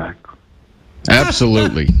freedoms back.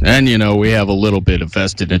 Absolutely. And, we have a little bit of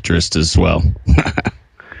vested interest as well.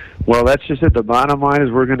 Well, that's just it. The bottom line is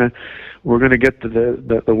we're gonna get to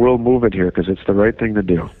the world moving here because it's the right thing to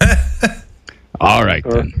do. All right,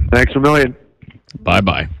 then. Thanks a million.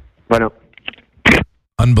 Bye-bye. Bye now.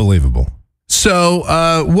 Unbelievable.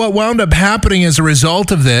 So what wound up happening as a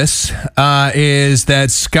result of this is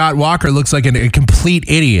that Scott Walker looks like a complete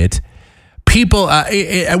idiot. People,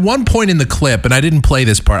 at one point in the clip, and I didn't play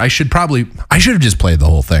this part. I should have just played the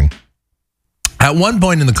whole thing. At one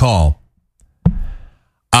point in the call,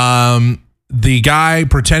 the guy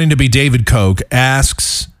pretending to be David Koch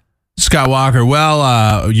asks Scott Walker,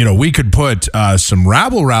 well, we could put some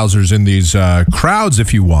rabble-rousers in these crowds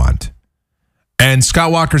if you want. And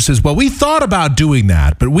Scott Walker says, well, we thought about doing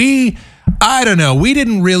that, but I don't know. We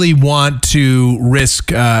didn't really want to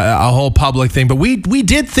risk a whole public thing, but we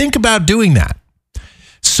did think about doing that.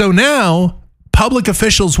 So now public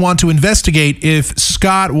officials want to investigate if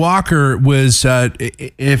Scott Walker was,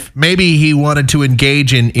 if maybe he wanted to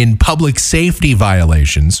engage in public safety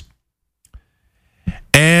violations.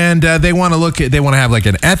 And they want to have like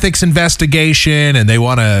an ethics investigation, and they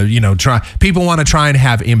want to, people want to try and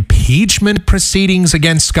have impeachment proceedings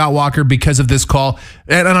against Scott Walker because of this call.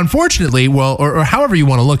 And unfortunately, or however you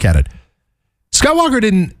want to look at it, Scott Walker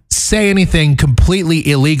didn't say anything completely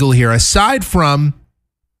illegal here, aside from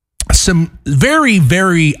some very,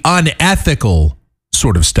 very unethical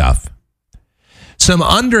sort of stuff. Some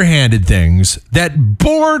underhanded things that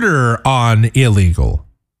border on illegal.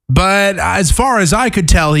 But as far as I could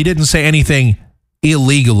tell, he didn't say anything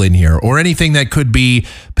illegal in here, or anything that could be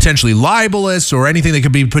potentially libelous, or anything that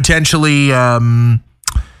could be potentially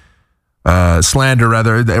slander,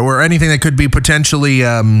 rather, or anything that could be potentially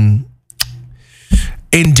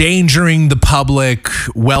endangering the public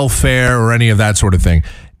welfare or any of that sort of thing.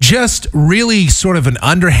 Just really sort of an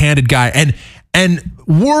underhanded guy and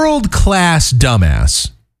world-class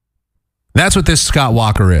dumbass. That's what this Scott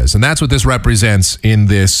Walker is, and that's what this represents in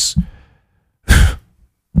this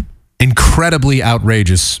incredibly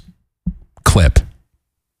outrageous clip.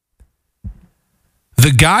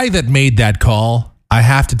 The guy that made that call, I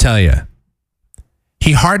have to tell you,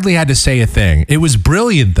 he hardly had to say a thing. It was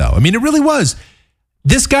brilliant, though. I mean, it really was.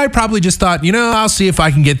 This guy probably just thought, I'll see if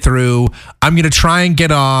I can get through. I'm going to try and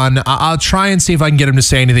get on. I'll try and see if I can get him to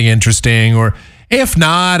say anything interesting, or if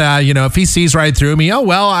not, if he sees right through me, oh,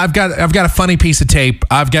 well, I've got a funny piece of tape.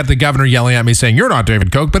 I've got the governor yelling at me saying, you're not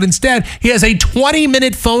David Koch. But instead, he has a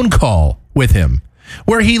 20-minute phone call with him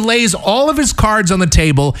where he lays all of his cards on the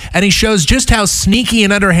table and he shows just how sneaky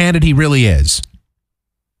and underhanded he really is.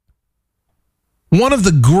 One of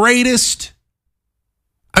the greatest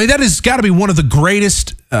I mean, that has got to be one of the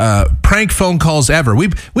greatest prank phone calls ever. We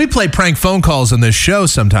play prank phone calls on this show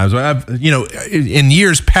sometimes. In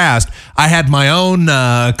years past, I had my own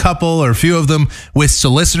couple or a few of them with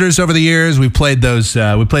solicitors over the years. We played those.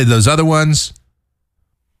 We played those other ones.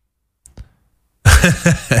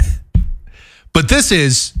 But this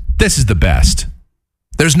is the best.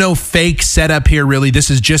 There's no fake setup here, really. This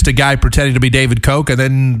is just a guy pretending to be David Koch, and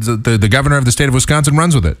then the governor of the state of Wisconsin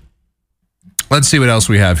runs with it. Let's see what else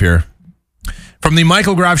we have here. From the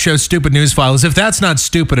Michael Groff Show Stupid News File, as if that's not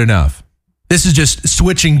stupid enough. This is just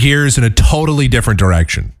switching gears in a totally different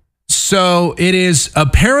direction. So it is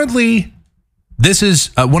apparently, this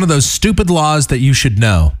is one of those stupid laws that you should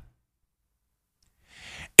know.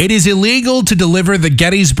 It is illegal to deliver the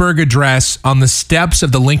Gettysburg Address on the steps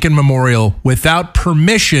of the Lincoln Memorial without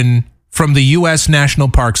permission from the U.S. National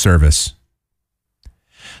Park Service.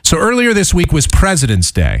 So earlier this week was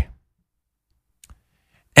President's Day.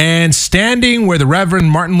 And standing where the Reverend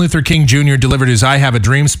Martin Luther King Jr. delivered his I Have a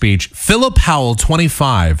Dream speech, Philip Howell,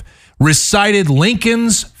 25, recited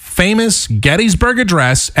Lincoln's famous Gettysburg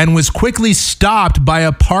Address and was quickly stopped by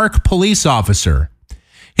a park police officer.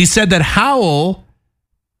 He said that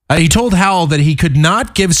he told Howell that he could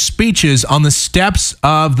not give speeches on the steps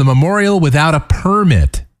of the memorial without a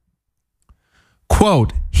permit.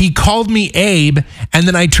 Quote, he called me Abe, and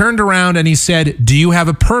then I turned around and he said, do you have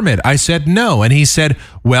a permit? I said, no. And he said,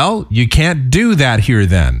 well, you can't do that here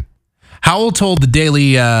then. Howell told the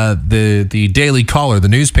Daily Caller, the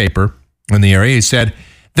newspaper in the area, he said,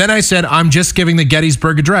 then I said, I'm just giving the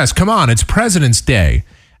Gettysburg Address. Come on, it's President's Day.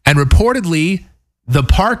 And reportedly, the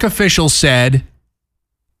park official said,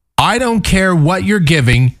 I don't care what you're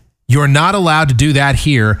giving. You're not allowed to do that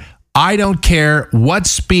here. I don't care what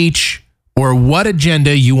speech or what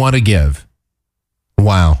agenda you want to give.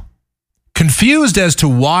 Wow. Confused as to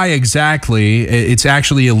why exactly it's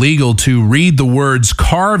actually illegal to read the words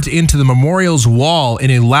carved into the memorial's wall in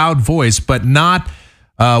a loud voice, but not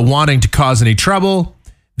wanting to cause any trouble,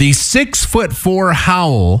 the 6'4"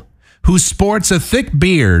 Howell, who sports a thick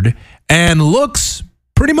beard and looks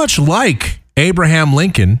pretty much like Abraham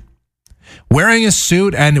Lincoln, wearing a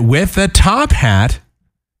suit and with a top hat,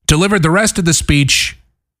 delivered the rest of the speech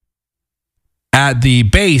at the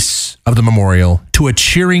base of the memorial to a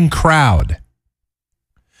cheering crowd.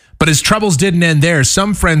 But his troubles didn't end there.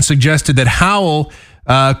 Some friends suggested that Howell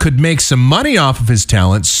could make some money off of his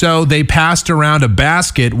talent, so they passed around a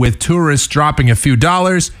basket with tourists dropping a few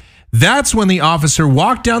dollars. That's when the officer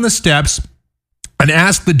walked down the steps and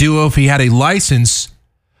asked the duo if he had a license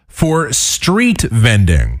for street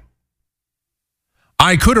vending.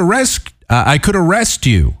 I could arrest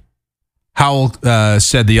you, Howell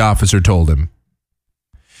said the officer told him.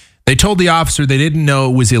 They told the officer they didn't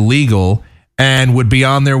know it was illegal and would be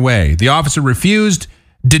on their way. The officer refused,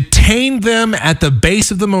 detained them at the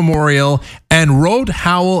base of the memorial, and wrote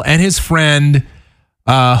Howell and his friend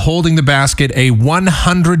holding the basket a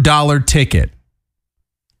 $100 ticket.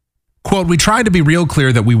 Quote, we tried to be real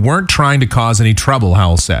clear that we weren't trying to cause any trouble,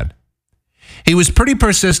 Howell said. He was pretty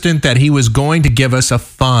persistent that he was going to give us a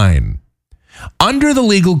fine. Under the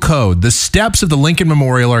legal code, the steps of the Lincoln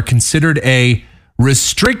Memorial are considered a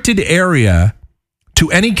restricted area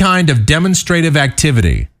to any kind of demonstrative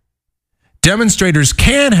activity. Demonstrators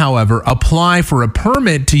can, however, apply for a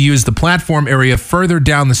permit to use the platform area further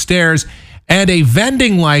down the stairs and a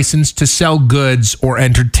vending license to sell goods or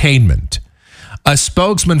entertainment. A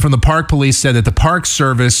spokesman from the park police said that the Park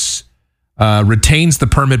Service retains the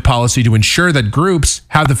permit policy to ensure that groups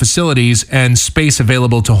have the facilities and space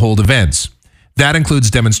available to hold events. That includes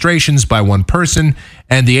demonstrations by one person,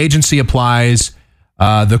 and the agency applies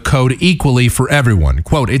the code equally for everyone.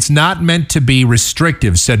 Quote, it's not meant to be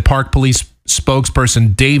restrictive, said Park Police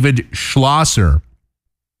spokesperson David Schlosser.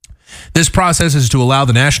 This process is to allow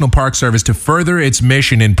the National Park Service to further its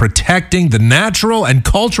mission in protecting the natural and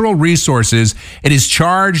cultural resources it is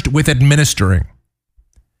charged with administering.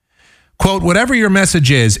 Quote, whatever your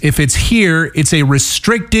message is, if it's here, it's a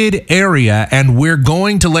restricted area, and we're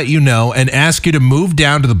going to let you know and ask you to move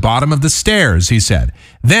down to the bottom of the stairs, he said.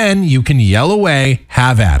 Then you can yell away,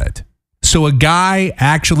 have at it. So a guy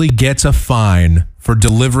actually gets a fine for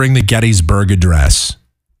delivering the Gettysburg Address.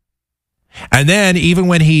 And then even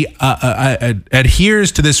when he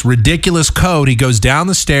adheres to this ridiculous code, he goes down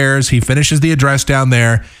the stairs, he finishes the address down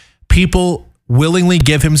there, people willingly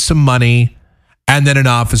give him some money, and then an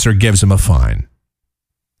officer gives him a fine.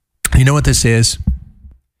 You know what this is?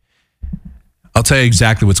 I'll tell you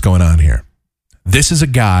exactly what's going on here. This is a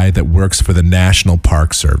guy that works for the National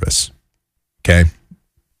Park Service. Okay?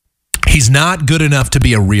 He's not good enough to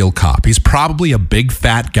be a real cop. He's probably a big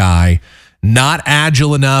fat guy not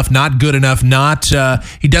agile enough, not good enough,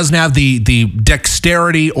 he doesn't have the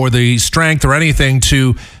dexterity or the strength or anything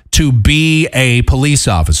to be a police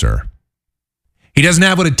officer. He doesn't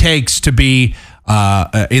have what it takes to be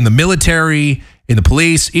in the military, in the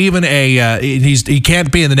police, even he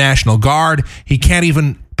can't be in the National Guard. He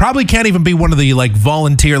probably can't even be one of the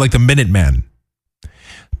volunteer, like the Minutemen.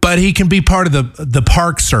 But he can be part of the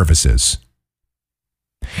park services.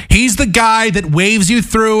 He's the guy that waves you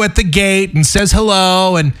through at the gate and says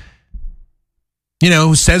hello and,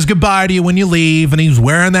 says goodbye to you when you leave. And he's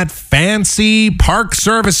wearing that fancy park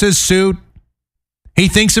services suit. He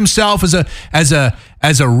thinks himself as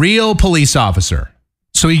a real police officer.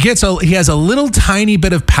 So he has a little tiny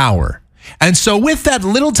bit of power. And so with that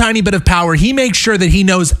little tiny bit of power, he makes sure that he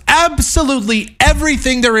knows absolutely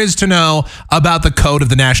everything there is to know about the code of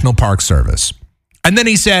the National Park Service. And then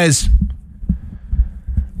he says,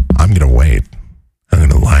 I'm going to wait. I'm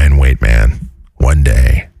going to lie in wait, man. One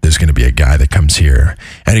day, there's going to be a guy that comes here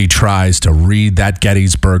and he tries to read that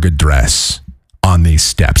Gettysburg Address on these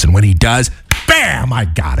steps. And when he does, bam, I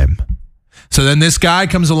got him. So then this guy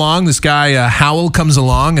comes along, Howell comes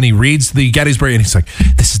along, and he reads the Gettysburg, and he's like,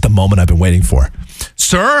 this is the moment I've been waiting for.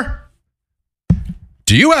 Sir,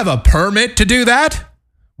 do you have a permit to do that?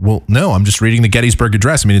 Well, no, I'm just reading the Gettysburg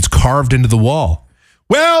Address. I mean, it's carved into the wall.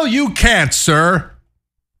 Well, you can't, sir.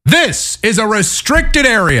 This is a restricted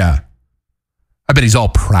area. I bet he's all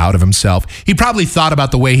proud of himself. He probably thought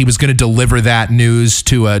about the way he was going to deliver that news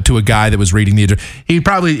to a guy that was reading the address. He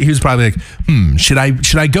was probably like, should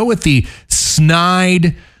I go with the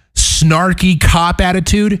snide, snarky cop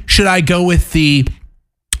attitude? Should I go with the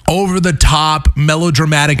over-the-top,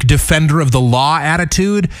 melodramatic defender of the law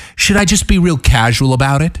attitude? Should I just be real casual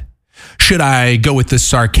about it? Should I go with the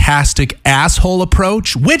sarcastic asshole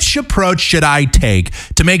approach? Which approach should I take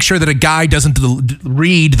to make sure that a guy doesn't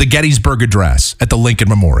read the Gettysburg Address at the Lincoln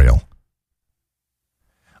Memorial?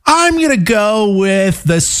 I'm going to go with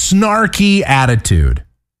the snarky attitude.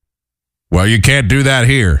 Well, you can't do that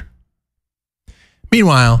here.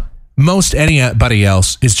 Meanwhile, most anybody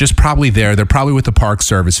else is just probably there. They're probably with the park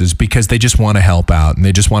services because they just want to help out and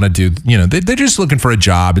they just want to do, they're just looking for a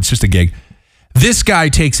job. It's just a gig. This guy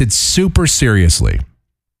takes it super seriously.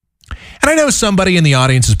 And I know somebody in the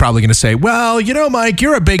audience is probably going to say, well, Mike,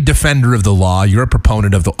 you're a big defender of the law. You're a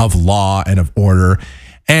proponent of law and of order.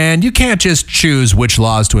 And you can't just choose which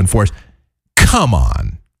laws to enforce. Come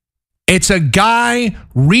on. It's a guy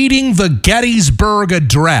reading the Gettysburg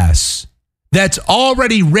Address that's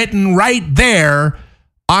already written right there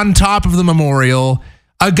on top of the memorial.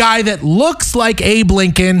 A guy that looks like Abe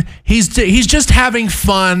Lincoln. He's just having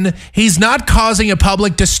fun. He's not causing a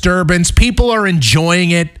public disturbance. People are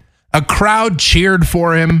enjoying it. A crowd cheered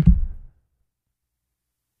for him.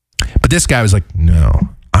 But this guy was like, no,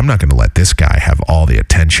 I'm not going to let this guy have all the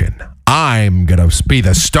attention. I'm going to be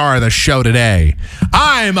the star of the show today.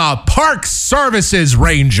 I'm a Park Services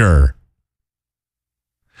Ranger.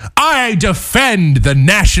 I defend the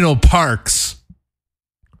national parks.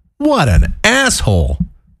 What an asshole.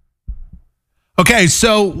 Okay,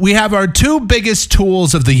 so we have our two biggest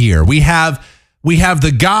tools of the year. We have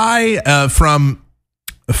the guy from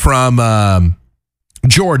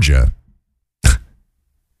Georgia,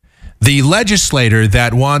 the legislator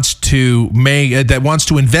that wants to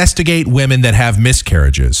investigate women that have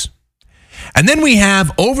miscarriages. And then we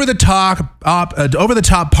have over the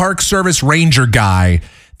top Park Service Ranger guy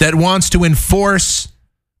that wants to enforce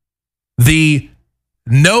the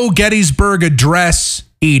no Gettysburg Address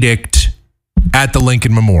edict at the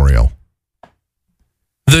Lincoln Memorial.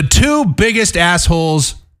 The two biggest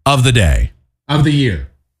assholes of the day, of the year.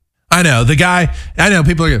 I know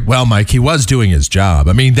people are, well, Mike, he was doing his job.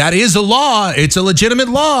 I mean, that is a law. It's a legitimate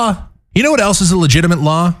law. You know what else is a legitimate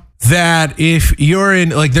law? That if you're in,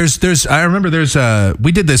 we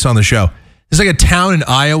did this on the show. There's like a town in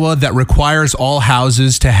Iowa that requires all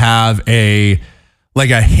houses to have a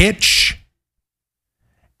hitch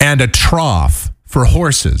and a trough for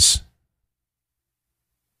horses.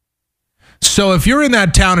 So if you're in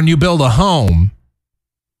that town and you build a home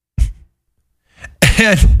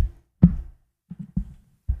and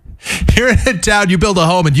you're in a town, you build a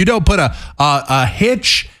home and you don't put a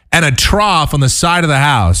hitch and a trough on the side of the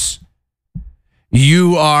house,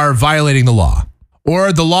 you are violating the law.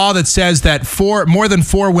 Or the law that says that more than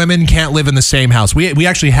 4 women can't live in the same house. We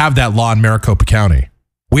actually have that law in Maricopa County.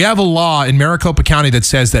 We have a law in Maricopa County that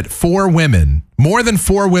says that more than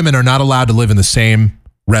 4 women are not allowed to live in the same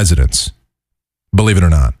residence. Believe it or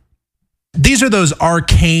not. These are those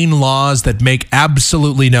arcane laws that make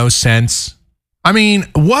absolutely no sense. I mean,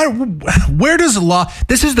 where does the law...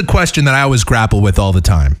 This is the question that I always grapple with all the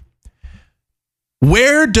time.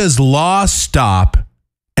 Where does law stop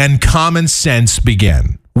and common sense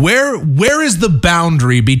begin? Where is the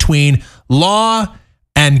boundary between law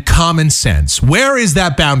and common sense? Where is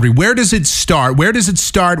that boundary? Where does it start? Where does it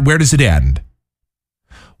start? Where does it end?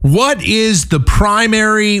 What is the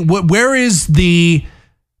primary? Where's the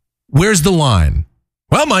line?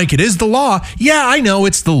 Well, Mike, it is the law. Yeah, I know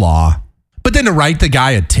it's the law. But then to write the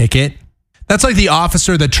guy a ticket, that's like the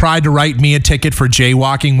officer that tried to write me a ticket for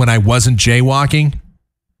jaywalking when I wasn't jaywalking.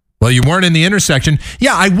 Well, you weren't in the intersection.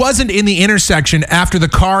 Yeah, I wasn't in the intersection after the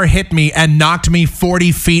car hit me and knocked me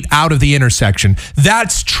 40 feet out of the intersection.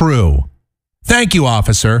 That's true. Thank you,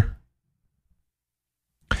 officer.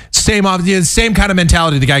 Same kind of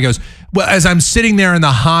mentality. The guy goes, well, as I'm sitting there in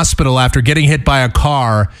the hospital after getting hit by a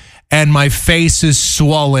car and my face is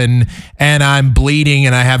swollen and I'm bleeding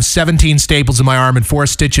and I have 17 staples in my arm and 4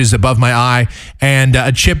 stitches above my eye and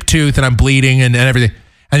a chipped tooth and I'm bleeding and everything.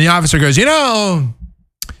 And the officer goes,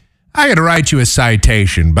 I got to write you a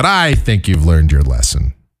citation, but I think you've learned your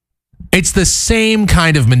lesson. It's the same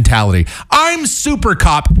kind of mentality. I'm super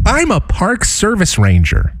cop. I'm a park service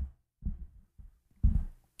ranger.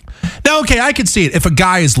 Now, okay, I could see it if a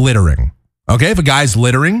guy is littering. Okay, if a guy's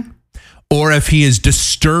littering, or if he is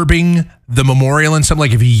disturbing the memorial and something,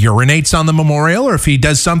 like if he urinates on the memorial, or if he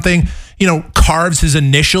does something, carves his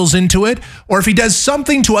initials into it, or if he does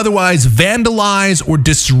something to otherwise vandalize or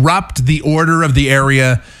disrupt the order of the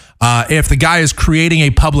area. If the guy is creating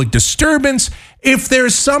a public disturbance, if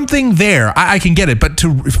there's something there, I can get it. But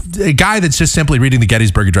to a guy that's just simply reading the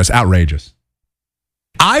Gettysburg Address, outrageous.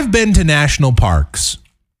 I've been to national parks.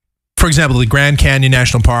 For example, the Grand Canyon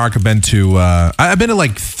National Park. I've been to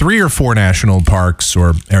like 3 or 4 national parks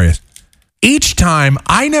or areas. Each time,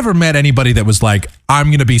 I never met anybody that was like, I'm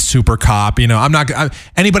going to be super cop.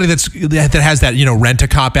 Anybody that has that, rent a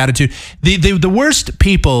cop attitude. The worst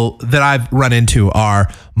people that I've run into are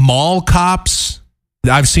mall cops.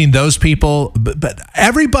 I've seen those people, but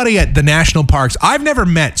everybody at the national parks, I've never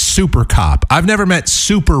met super cop. I've never met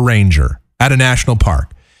super ranger at a national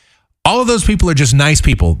park. All of those people are just nice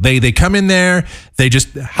people. They come in there. They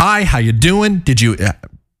just, hi, how you doing?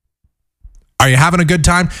 Are you having a good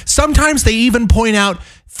time? Sometimes they even point out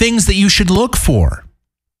things that you should look for.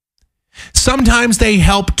 Sometimes they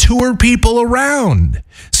help tour people around.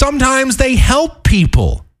 Sometimes they help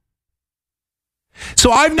people.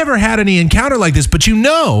 So I've never had any encounter like this, but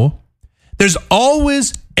there's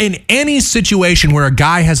always, in any situation where a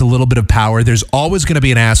guy has a little bit of power, there's always going to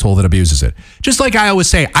be an asshole that abuses it. Just like I always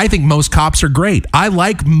say, I think most cops are great. I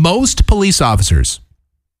like most police officers.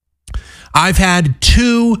 I've had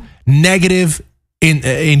 2 negative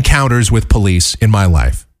encounters with police in my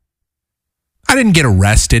life. I didn't get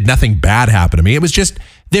arrested. Nothing bad happened to me. It was just,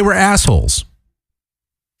 they were assholes.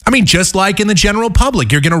 I mean, just like in the general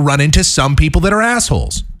public, you're going to run into some people that are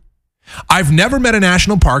assholes. I've never met a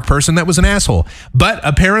national park person that was an asshole, but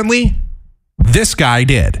apparently this guy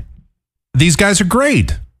did. These guys are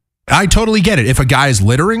great. I totally get it. If a guy is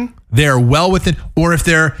littering, they're well within, or if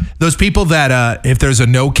they're those people that, if there's a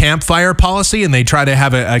no campfire policy and they try to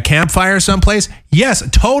have a campfire someplace, yes,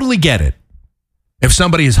 totally get it. If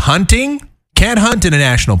somebody is hunting, can't hunt in a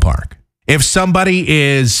national park. If somebody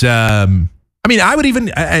is, I would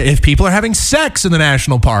even, if people are having sex in the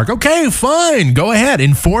national park, okay, fine, go ahead,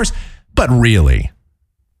 enforce. But really,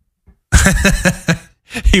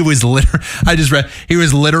 he was he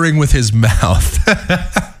was littering with his mouth.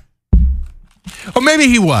 Or maybe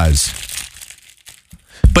he was.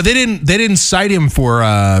 But they didn't cite him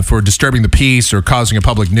for disturbing the peace or causing a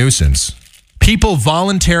public nuisance. People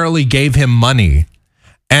voluntarily gave him money,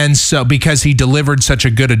 and so because he delivered such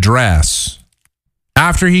a good address,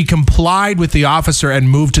 after he complied with the officer and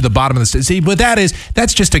moved to the bottom of the city. See, but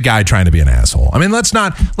that's just a guy trying to be an asshole. I mean, let's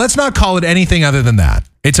not call it anything other than that.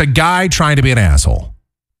 It's a guy trying to be an asshole.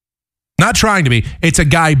 Not trying to be. It's a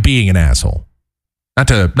guy being an asshole. Not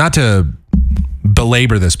to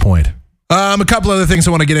belabor this point. A couple other things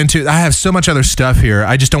I want to get into. I have so much other stuff here.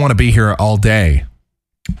 I just don't want to be here all day.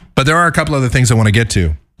 But there are a couple other things I want to get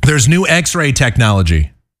to. There's new X-ray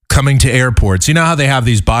technology coming to airports. You know how they have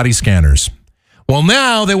these body scanners? Well,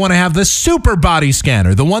 now they want to have the super body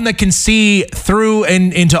scanner, the one that can see through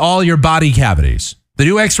and into all your body cavities. The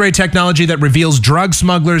new X-ray technology that reveals drug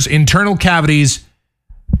smugglers' internal cavities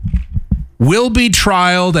will be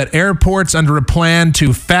trialed at airports under a plan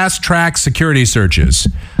to fast-track security searches.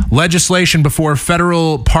 Legislation before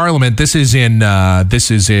federal parliament. This is in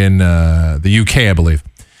the UK, I believe.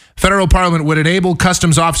 Federal Parliament would enable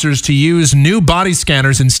customs officers to use new body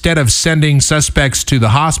scanners instead of sending suspects to the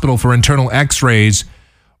hospital for internal X-rays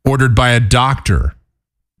ordered by a doctor.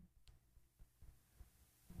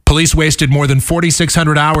 Police wasted more than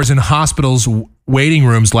 4,600 hours in hospitals' waiting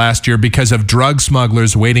rooms last year because of drug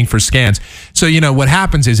smugglers waiting for scans. So, what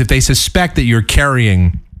happens is if they suspect that you're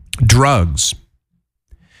carrying drugs,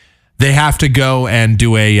 they have to go and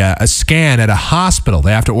do a scan at a hospital.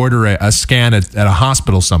 They have to order a scan at a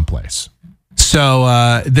hospital someplace.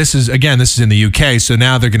 So this is in the UK. So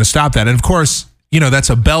now they're going to stop that. And of course, that's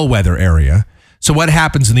a bellwether area. So what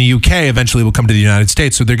happens in the UK eventually will come to the United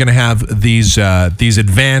States. So they're going to have these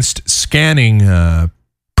advanced scanning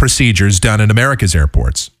procedures done in America's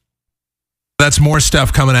airports. That's more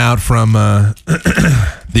stuff coming out from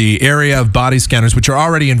the area of body scanners, which are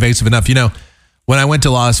already invasive enough. When I went to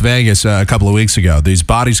Las Vegas a couple of weeks ago, these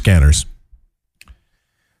body scanners.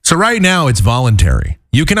 So right now it's voluntary.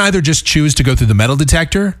 You can either just choose to go through the metal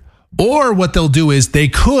detector, or what they'll do is they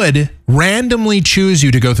could randomly choose you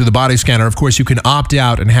to go through the body scanner. Of course, you can opt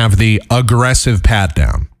out and have the aggressive pat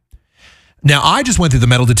down. Now, I just went through the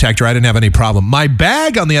metal detector. I didn't have any problem. My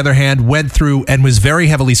bag, on the other hand, went through and was very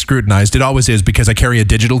heavily scrutinized. It always is because I carry a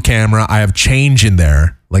digital camera. I have change in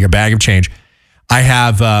there, like a bag of change. I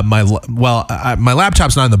have my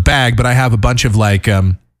laptop's not in the bag, but I have a bunch of like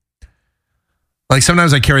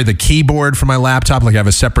sometimes I carry the keyboard for my laptop. Like I have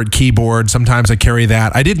a separate keyboard. Sometimes I carry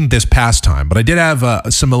that. I didn't this past time, but I did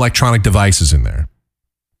have some electronic devices in there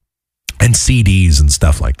and CDs and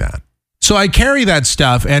stuff like that. So I carry that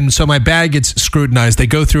stuff, and so my bag gets scrutinized. They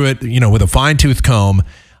go through it, with a fine-tooth comb.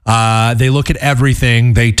 They look at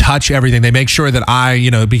everything. They touch everything. They make sure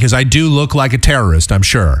that because I do look like a terrorist, I'm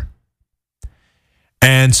sure.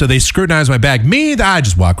 And so they scrutinize my bag. I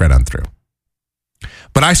just walk right on through.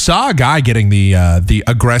 But I saw a guy getting the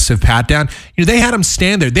aggressive pat down. They had him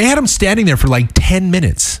stand there. They had him standing there for like 10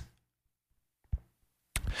 minutes.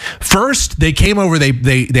 First, they came over.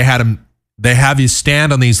 They had him. They have you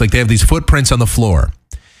stand on these, they have these footprints on the floor.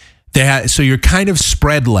 So you're kind of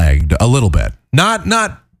spread-legged a little bit. Not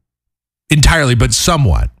entirely, but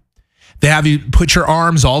somewhat. They have you put your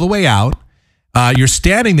arms all the way out. You're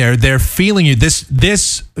standing there. They're feeling you.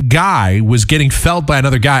 This guy was getting felt by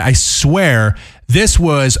another guy. I swear this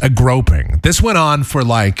was a groping. This went on for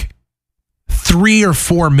like 3 or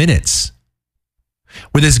 4 minutes.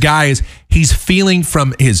 Where this guy he's feeling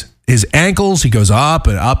from his ankles. He goes up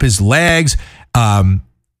and up his legs. I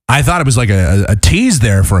thought it was like a tease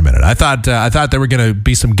there for a minute. I thought there were going to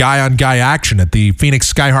be some guy-on-guy action at the Phoenix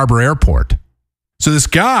Sky Harbor Airport. So this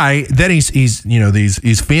guy, then he's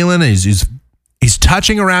feeling, he's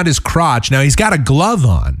touching around his crotch. Now he's got a glove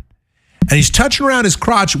on, and he's touching around his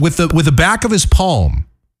crotch with the back of his palm,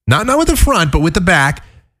 not with the front, but with the back.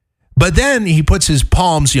 But then he puts his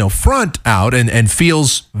palms, front out and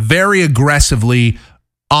feels very aggressively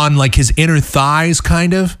on like his inner thighs,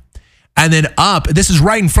 kind of. And then up, this is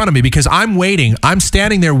right in front of me because I'm waiting. I'm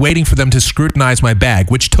standing there waiting for them to scrutinize my bag,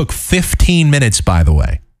 which took 15 minutes, by the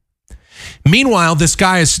way. Meanwhile, this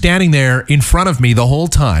guy is standing there in front of me the whole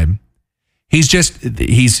time. He's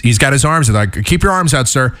got his arms out. Like, keep your arms out,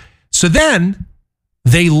 sir. So then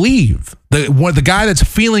they leave. The guy that's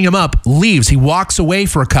feeling him up leaves. He walks away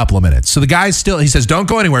for a couple of minutes. So the guy's still, he says, don't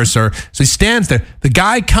go anywhere, sir. So he stands there. The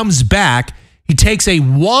guy comes back. He takes a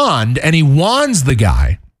wand and he wands the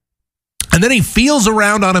guy. And then he feels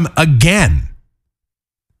around on him again.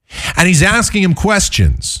 And he's asking him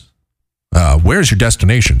questions. Where's your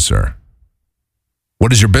destination, sir?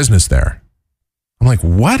 What is your business there? I'm like,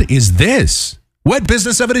 what is this? What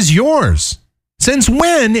business of it is yours? Since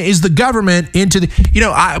when is the government into the,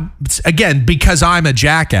 again, because I'm a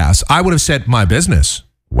jackass, I would have said my business.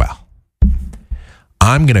 Well,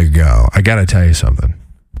 I'm going to go. I got to tell you something.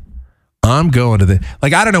 I'm going to I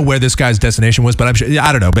don't know where this guy's destination was, but I'm sure,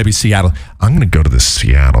 I don't know, maybe Seattle. I'm going to go to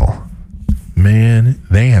Seattle. Man,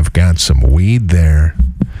 they have got some weed there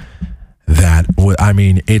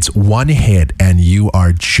it's one hit and you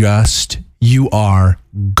are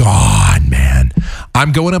gone, man.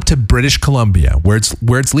 I'm going up to British Columbia where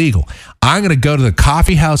it's legal. I'm going to go to the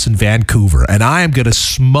coffee house in Vancouver and I am going to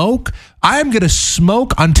smoke. I am going to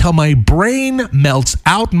smoke until my brain melts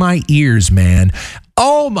out my ears, man.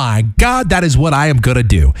 Oh my God, that is what I am going to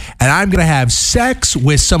do. And I'm going to have sex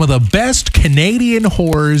with some of the best Canadian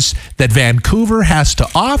whores that Vancouver has to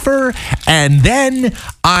offer. And then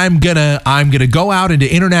I'm going to go out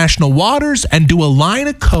into international waters and do a line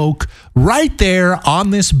of coke right there on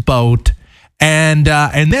this boat. And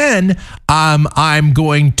then I'm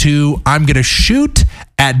going to shoot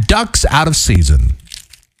at ducks out of season.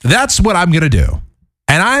 That's what I'm going to do.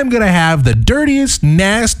 And I'm going to have the dirtiest,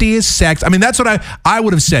 nastiest sex. I mean, that's what I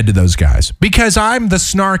would have said to those guys. Because I'm the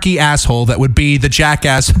snarky asshole that would be the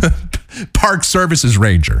jackass park services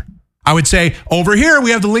ranger. I would say, over here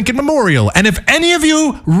we have the Lincoln Memorial. And if any of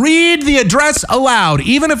you read the address aloud,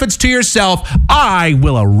 even if it's to yourself, I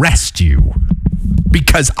will arrest you.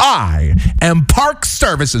 Because I am Park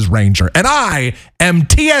Services Ranger and I am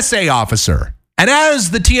TSA officer. And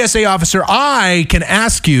as the TSA officer, I can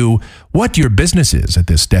ask you what your business is at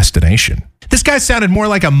this destination. This guy sounded more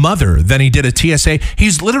like a mother than he did a TSA. He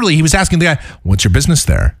was asking the guy, what's your business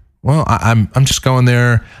there? Well, I'm just going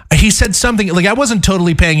there. He said something like I wasn't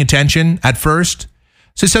totally paying attention at first.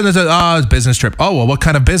 So he said, it's a business trip. Oh, well, what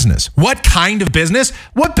kind of business? What kind of business?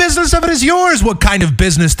 What business of it is yours? What kind of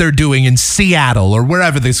business they're doing in Seattle or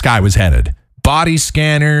wherever this guy was headed? Body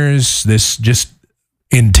scanners, this just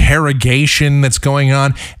interrogation that's going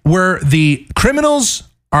on where the criminals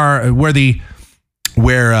are,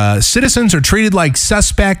 where citizens are treated like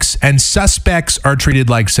suspects and suspects are treated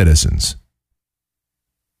like citizens.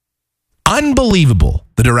 Unbelievable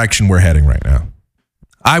the direction we're heading right now.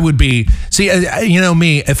 I would be,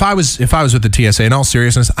 me, if I was with the TSA, in all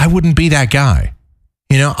seriousness, I wouldn't be that guy.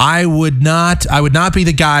 I would not be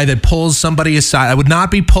the guy that pulls somebody aside. I would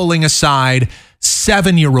not be pulling aside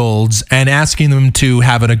 7-year-olds and asking them to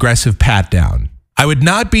have an aggressive pat down. I would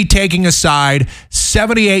not be taking aside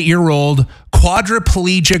 78-year-old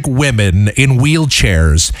quadriplegic women in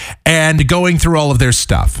wheelchairs and going through all of their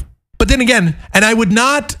stuff. But then again, and I would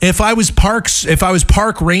not, if I was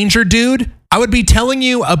park ranger dude, I would be telling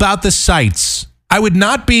you about the sites. I would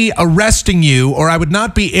not be arresting you, or I would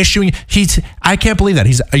not be issuing. I can't believe that.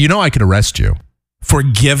 I could arrest you for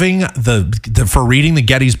giving for reading the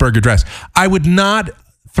Gettysburg Address. I would not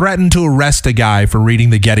threaten to arrest a guy for reading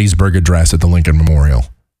the Gettysburg Address at the Lincoln Memorial.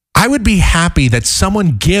 I would be happy that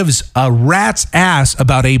someone gives a rat's ass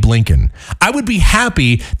about Abe Lincoln. I would be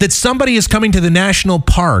happy that somebody is coming to the national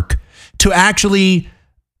park to actually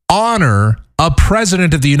honor a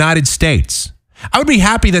president of the United States. I would be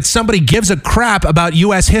happy that somebody gives a crap about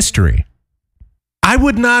U.S. history. I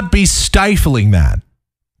would not be stifling that.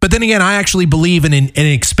 But then again, I actually believe in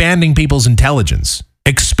expanding people's intelligence,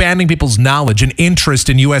 expanding people's knowledge and interest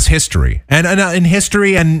in U.S. history and in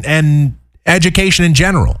history and education in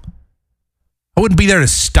general. I wouldn't be there to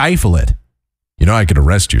stifle it. I could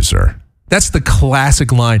arrest you, sir. That's the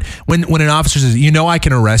classic line. When an officer says, I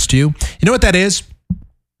can arrest you. You know what that is?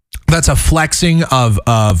 That's a flexing of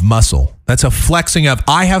muscle. That's a flexing of,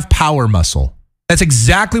 I have power muscle. That's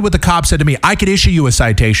exactly what the cop said to me. I could issue you a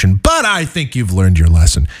citation, but I think you've learned your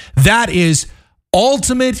lesson. That is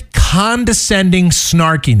ultimate condescending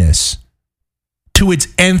snarkiness to its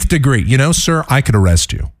nth degree. Sir, I could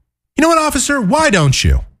arrest you. You know what, officer? Why don't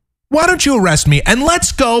you? Why don't you arrest me? And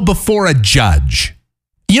let's go before a judge.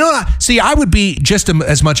 I would be just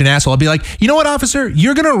as much an asshole. I'd be like, you know what, officer?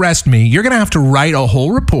 You're going to arrest me. You're going to have to write a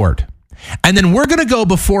whole report. And then we're going to go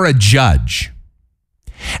before a judge.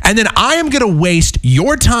 And then I am going to waste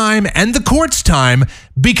your time and the court's time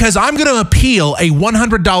because I'm going to appeal a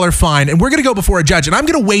 $100 fine. And we're going to go before a judge. And I'm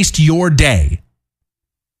going to waste your day.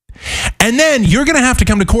 And then you're going to have to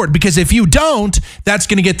come to court because if you don't, that's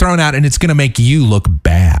going to get thrown out and it's going to make you look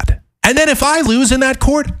bad. And then if I lose in that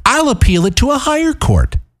court, I'll appeal it to a higher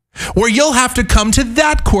court where you'll have to come to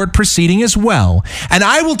that court proceeding as well. And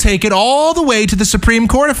I will take it all the way to the Supreme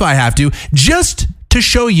Court if I have to, just to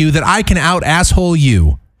show you that I can out-asshole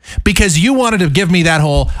you because you wanted to give me that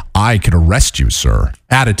whole, I could arrest you, sir,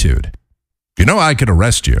 attitude. I could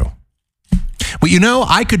arrest you. Well,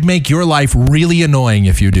 I could make your life really annoying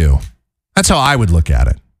if you do. That's how I would look at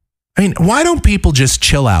it. I mean, why don't people just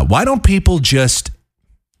chill out? Why don't people just...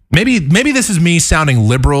 Maybe this is me sounding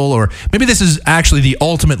liberal, or maybe this is actually the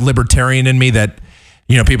ultimate libertarian in me that,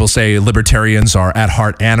 people say libertarians are at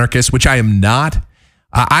heart anarchists, which I am not.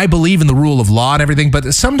 I believe in the rule of law and everything,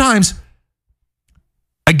 but sometimes,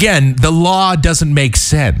 again, the law doesn't make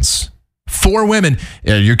sense. 4 women,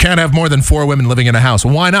 you can't have more than 4 women living in a house.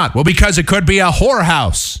 Well, why not? Well, because it could be a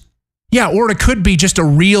whorehouse. Yeah, or it could be just a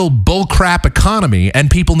real bullcrap economy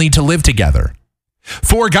and people need to live together.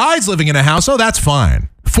 4 guys living in a house, oh, that's fine.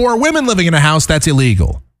 4 women living in a house, that's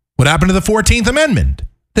illegal. What happened to the 14th Amendment?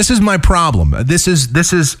 This is my problem. This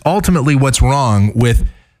is ultimately what's wrong with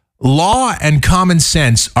law and common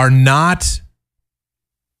sense are not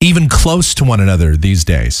even close to one another these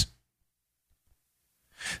days.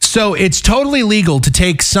 So it's totally legal to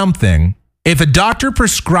take something if a doctor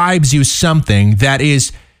prescribes you something that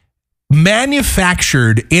is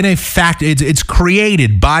manufactured in a it's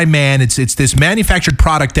created by man. It's this manufactured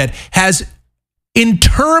product that has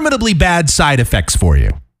interminably bad side effects for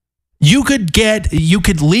you. You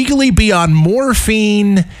could legally be on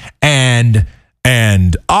morphine and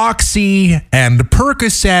and Oxy and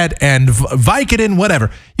Percocet and Vicodin, whatever.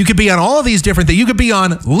 You could be on all of these different things. You could be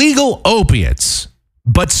on legal opiates.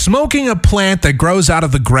 But smoking a plant that grows out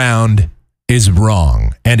of the ground is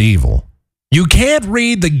wrong and evil. You can't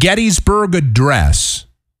read the Gettysburg Address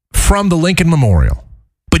from the Lincoln Memorial,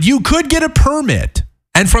 but you could get a permit.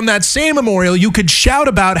 And from that same memorial, you could shout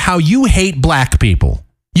about how you hate black people.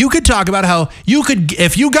 You could talk about how you could,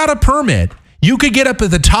 if you got a permit, you could get up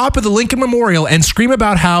at the top of the Lincoln Memorial and scream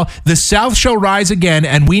about how the South shall rise again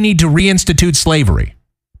and we need to reinstitute slavery.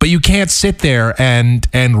 But you can't sit there and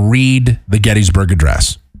read the Gettysburg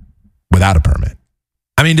Address without a permit.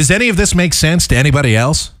 I mean, does any of this make sense to anybody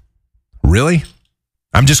else? Really?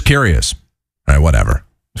 I'm just curious. All right, whatever.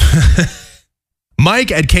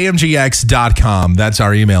 Mike@kmgx.com. That's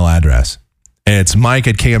our email address. It's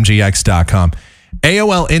Mike@kmgx.com.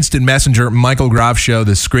 AOL Instant Messenger, Michael Groff Show.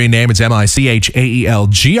 The screen name, it's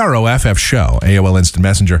MICHAELGROFF Show. AOL Instant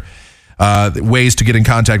Messenger. Ways to get in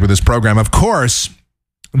contact with this program. Of course,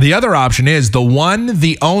 the other option is the one,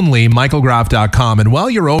 the only, michaelgroff.com. And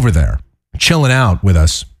while you're over there, chilling out with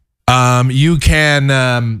us, you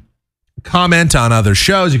can comment on other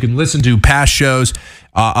shows. You can listen to past shows.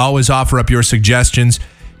 Always offer up your suggestions.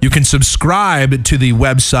 You can subscribe to the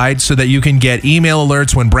website so that you can get email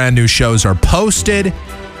alerts when brand new shows are posted.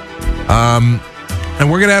 And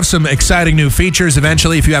we're going to have some exciting new features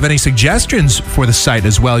eventually. If you have any suggestions for the site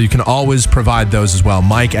as well, you can always provide those as well.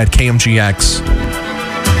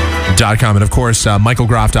 Mike@kmgx.com. And of course,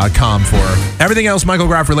 michaelgroff.com for everything else Michael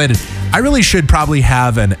Groff related. I really should probably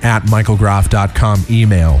have an @michaelgroff.com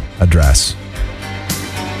email address.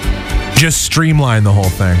 Just streamline the whole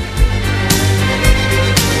thing.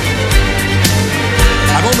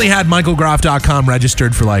 I've only had michaelgroff.com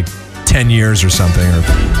registered for like 10 years or something or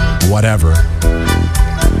whatever.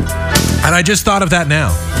 And I just thought of that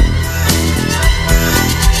now.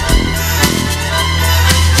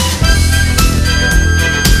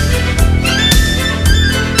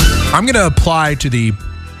 I'm going to apply to the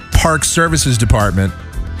Park Services Department,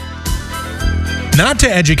 not to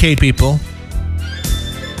educate people,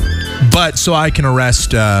 but so I can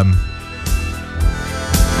arrest... I'm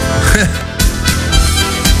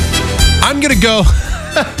going to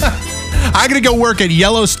go work at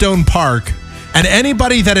Yellowstone Park, and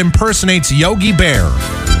anybody that impersonates Yogi Bear,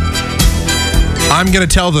 I'm going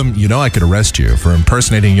to tell them, I could arrest you for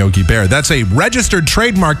impersonating Yogi Bear. That's a registered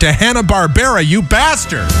trademark to Hanna-Barbera, you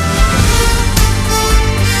bastard.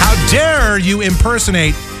 How dare you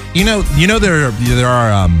impersonate? There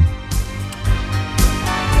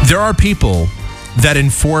are people that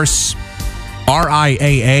enforce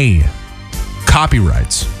RIAA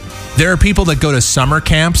copyrights. There are people that go to summer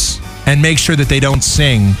camps and make sure that they don't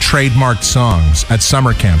sing trademarked songs at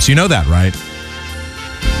summer camps. You know that, right?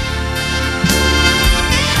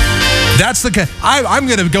 That's the guy. I'm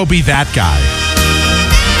going to go be that guy.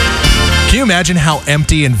 Can you imagine how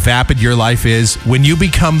empty and vapid your life is when you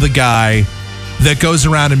become the guy that goes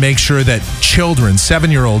around and makes sure that children,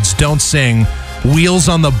 7-year-olds, don't sing Wheels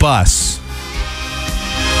on the Bus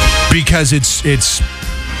because it's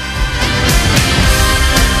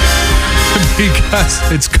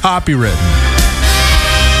copywritten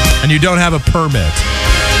and you don't have a permit.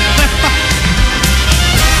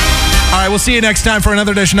 All right, we'll see you next time for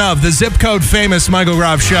another edition of the Zip Code Famous Michael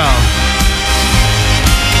Groff Show.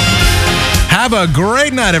 Have a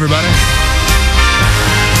great night, everybody.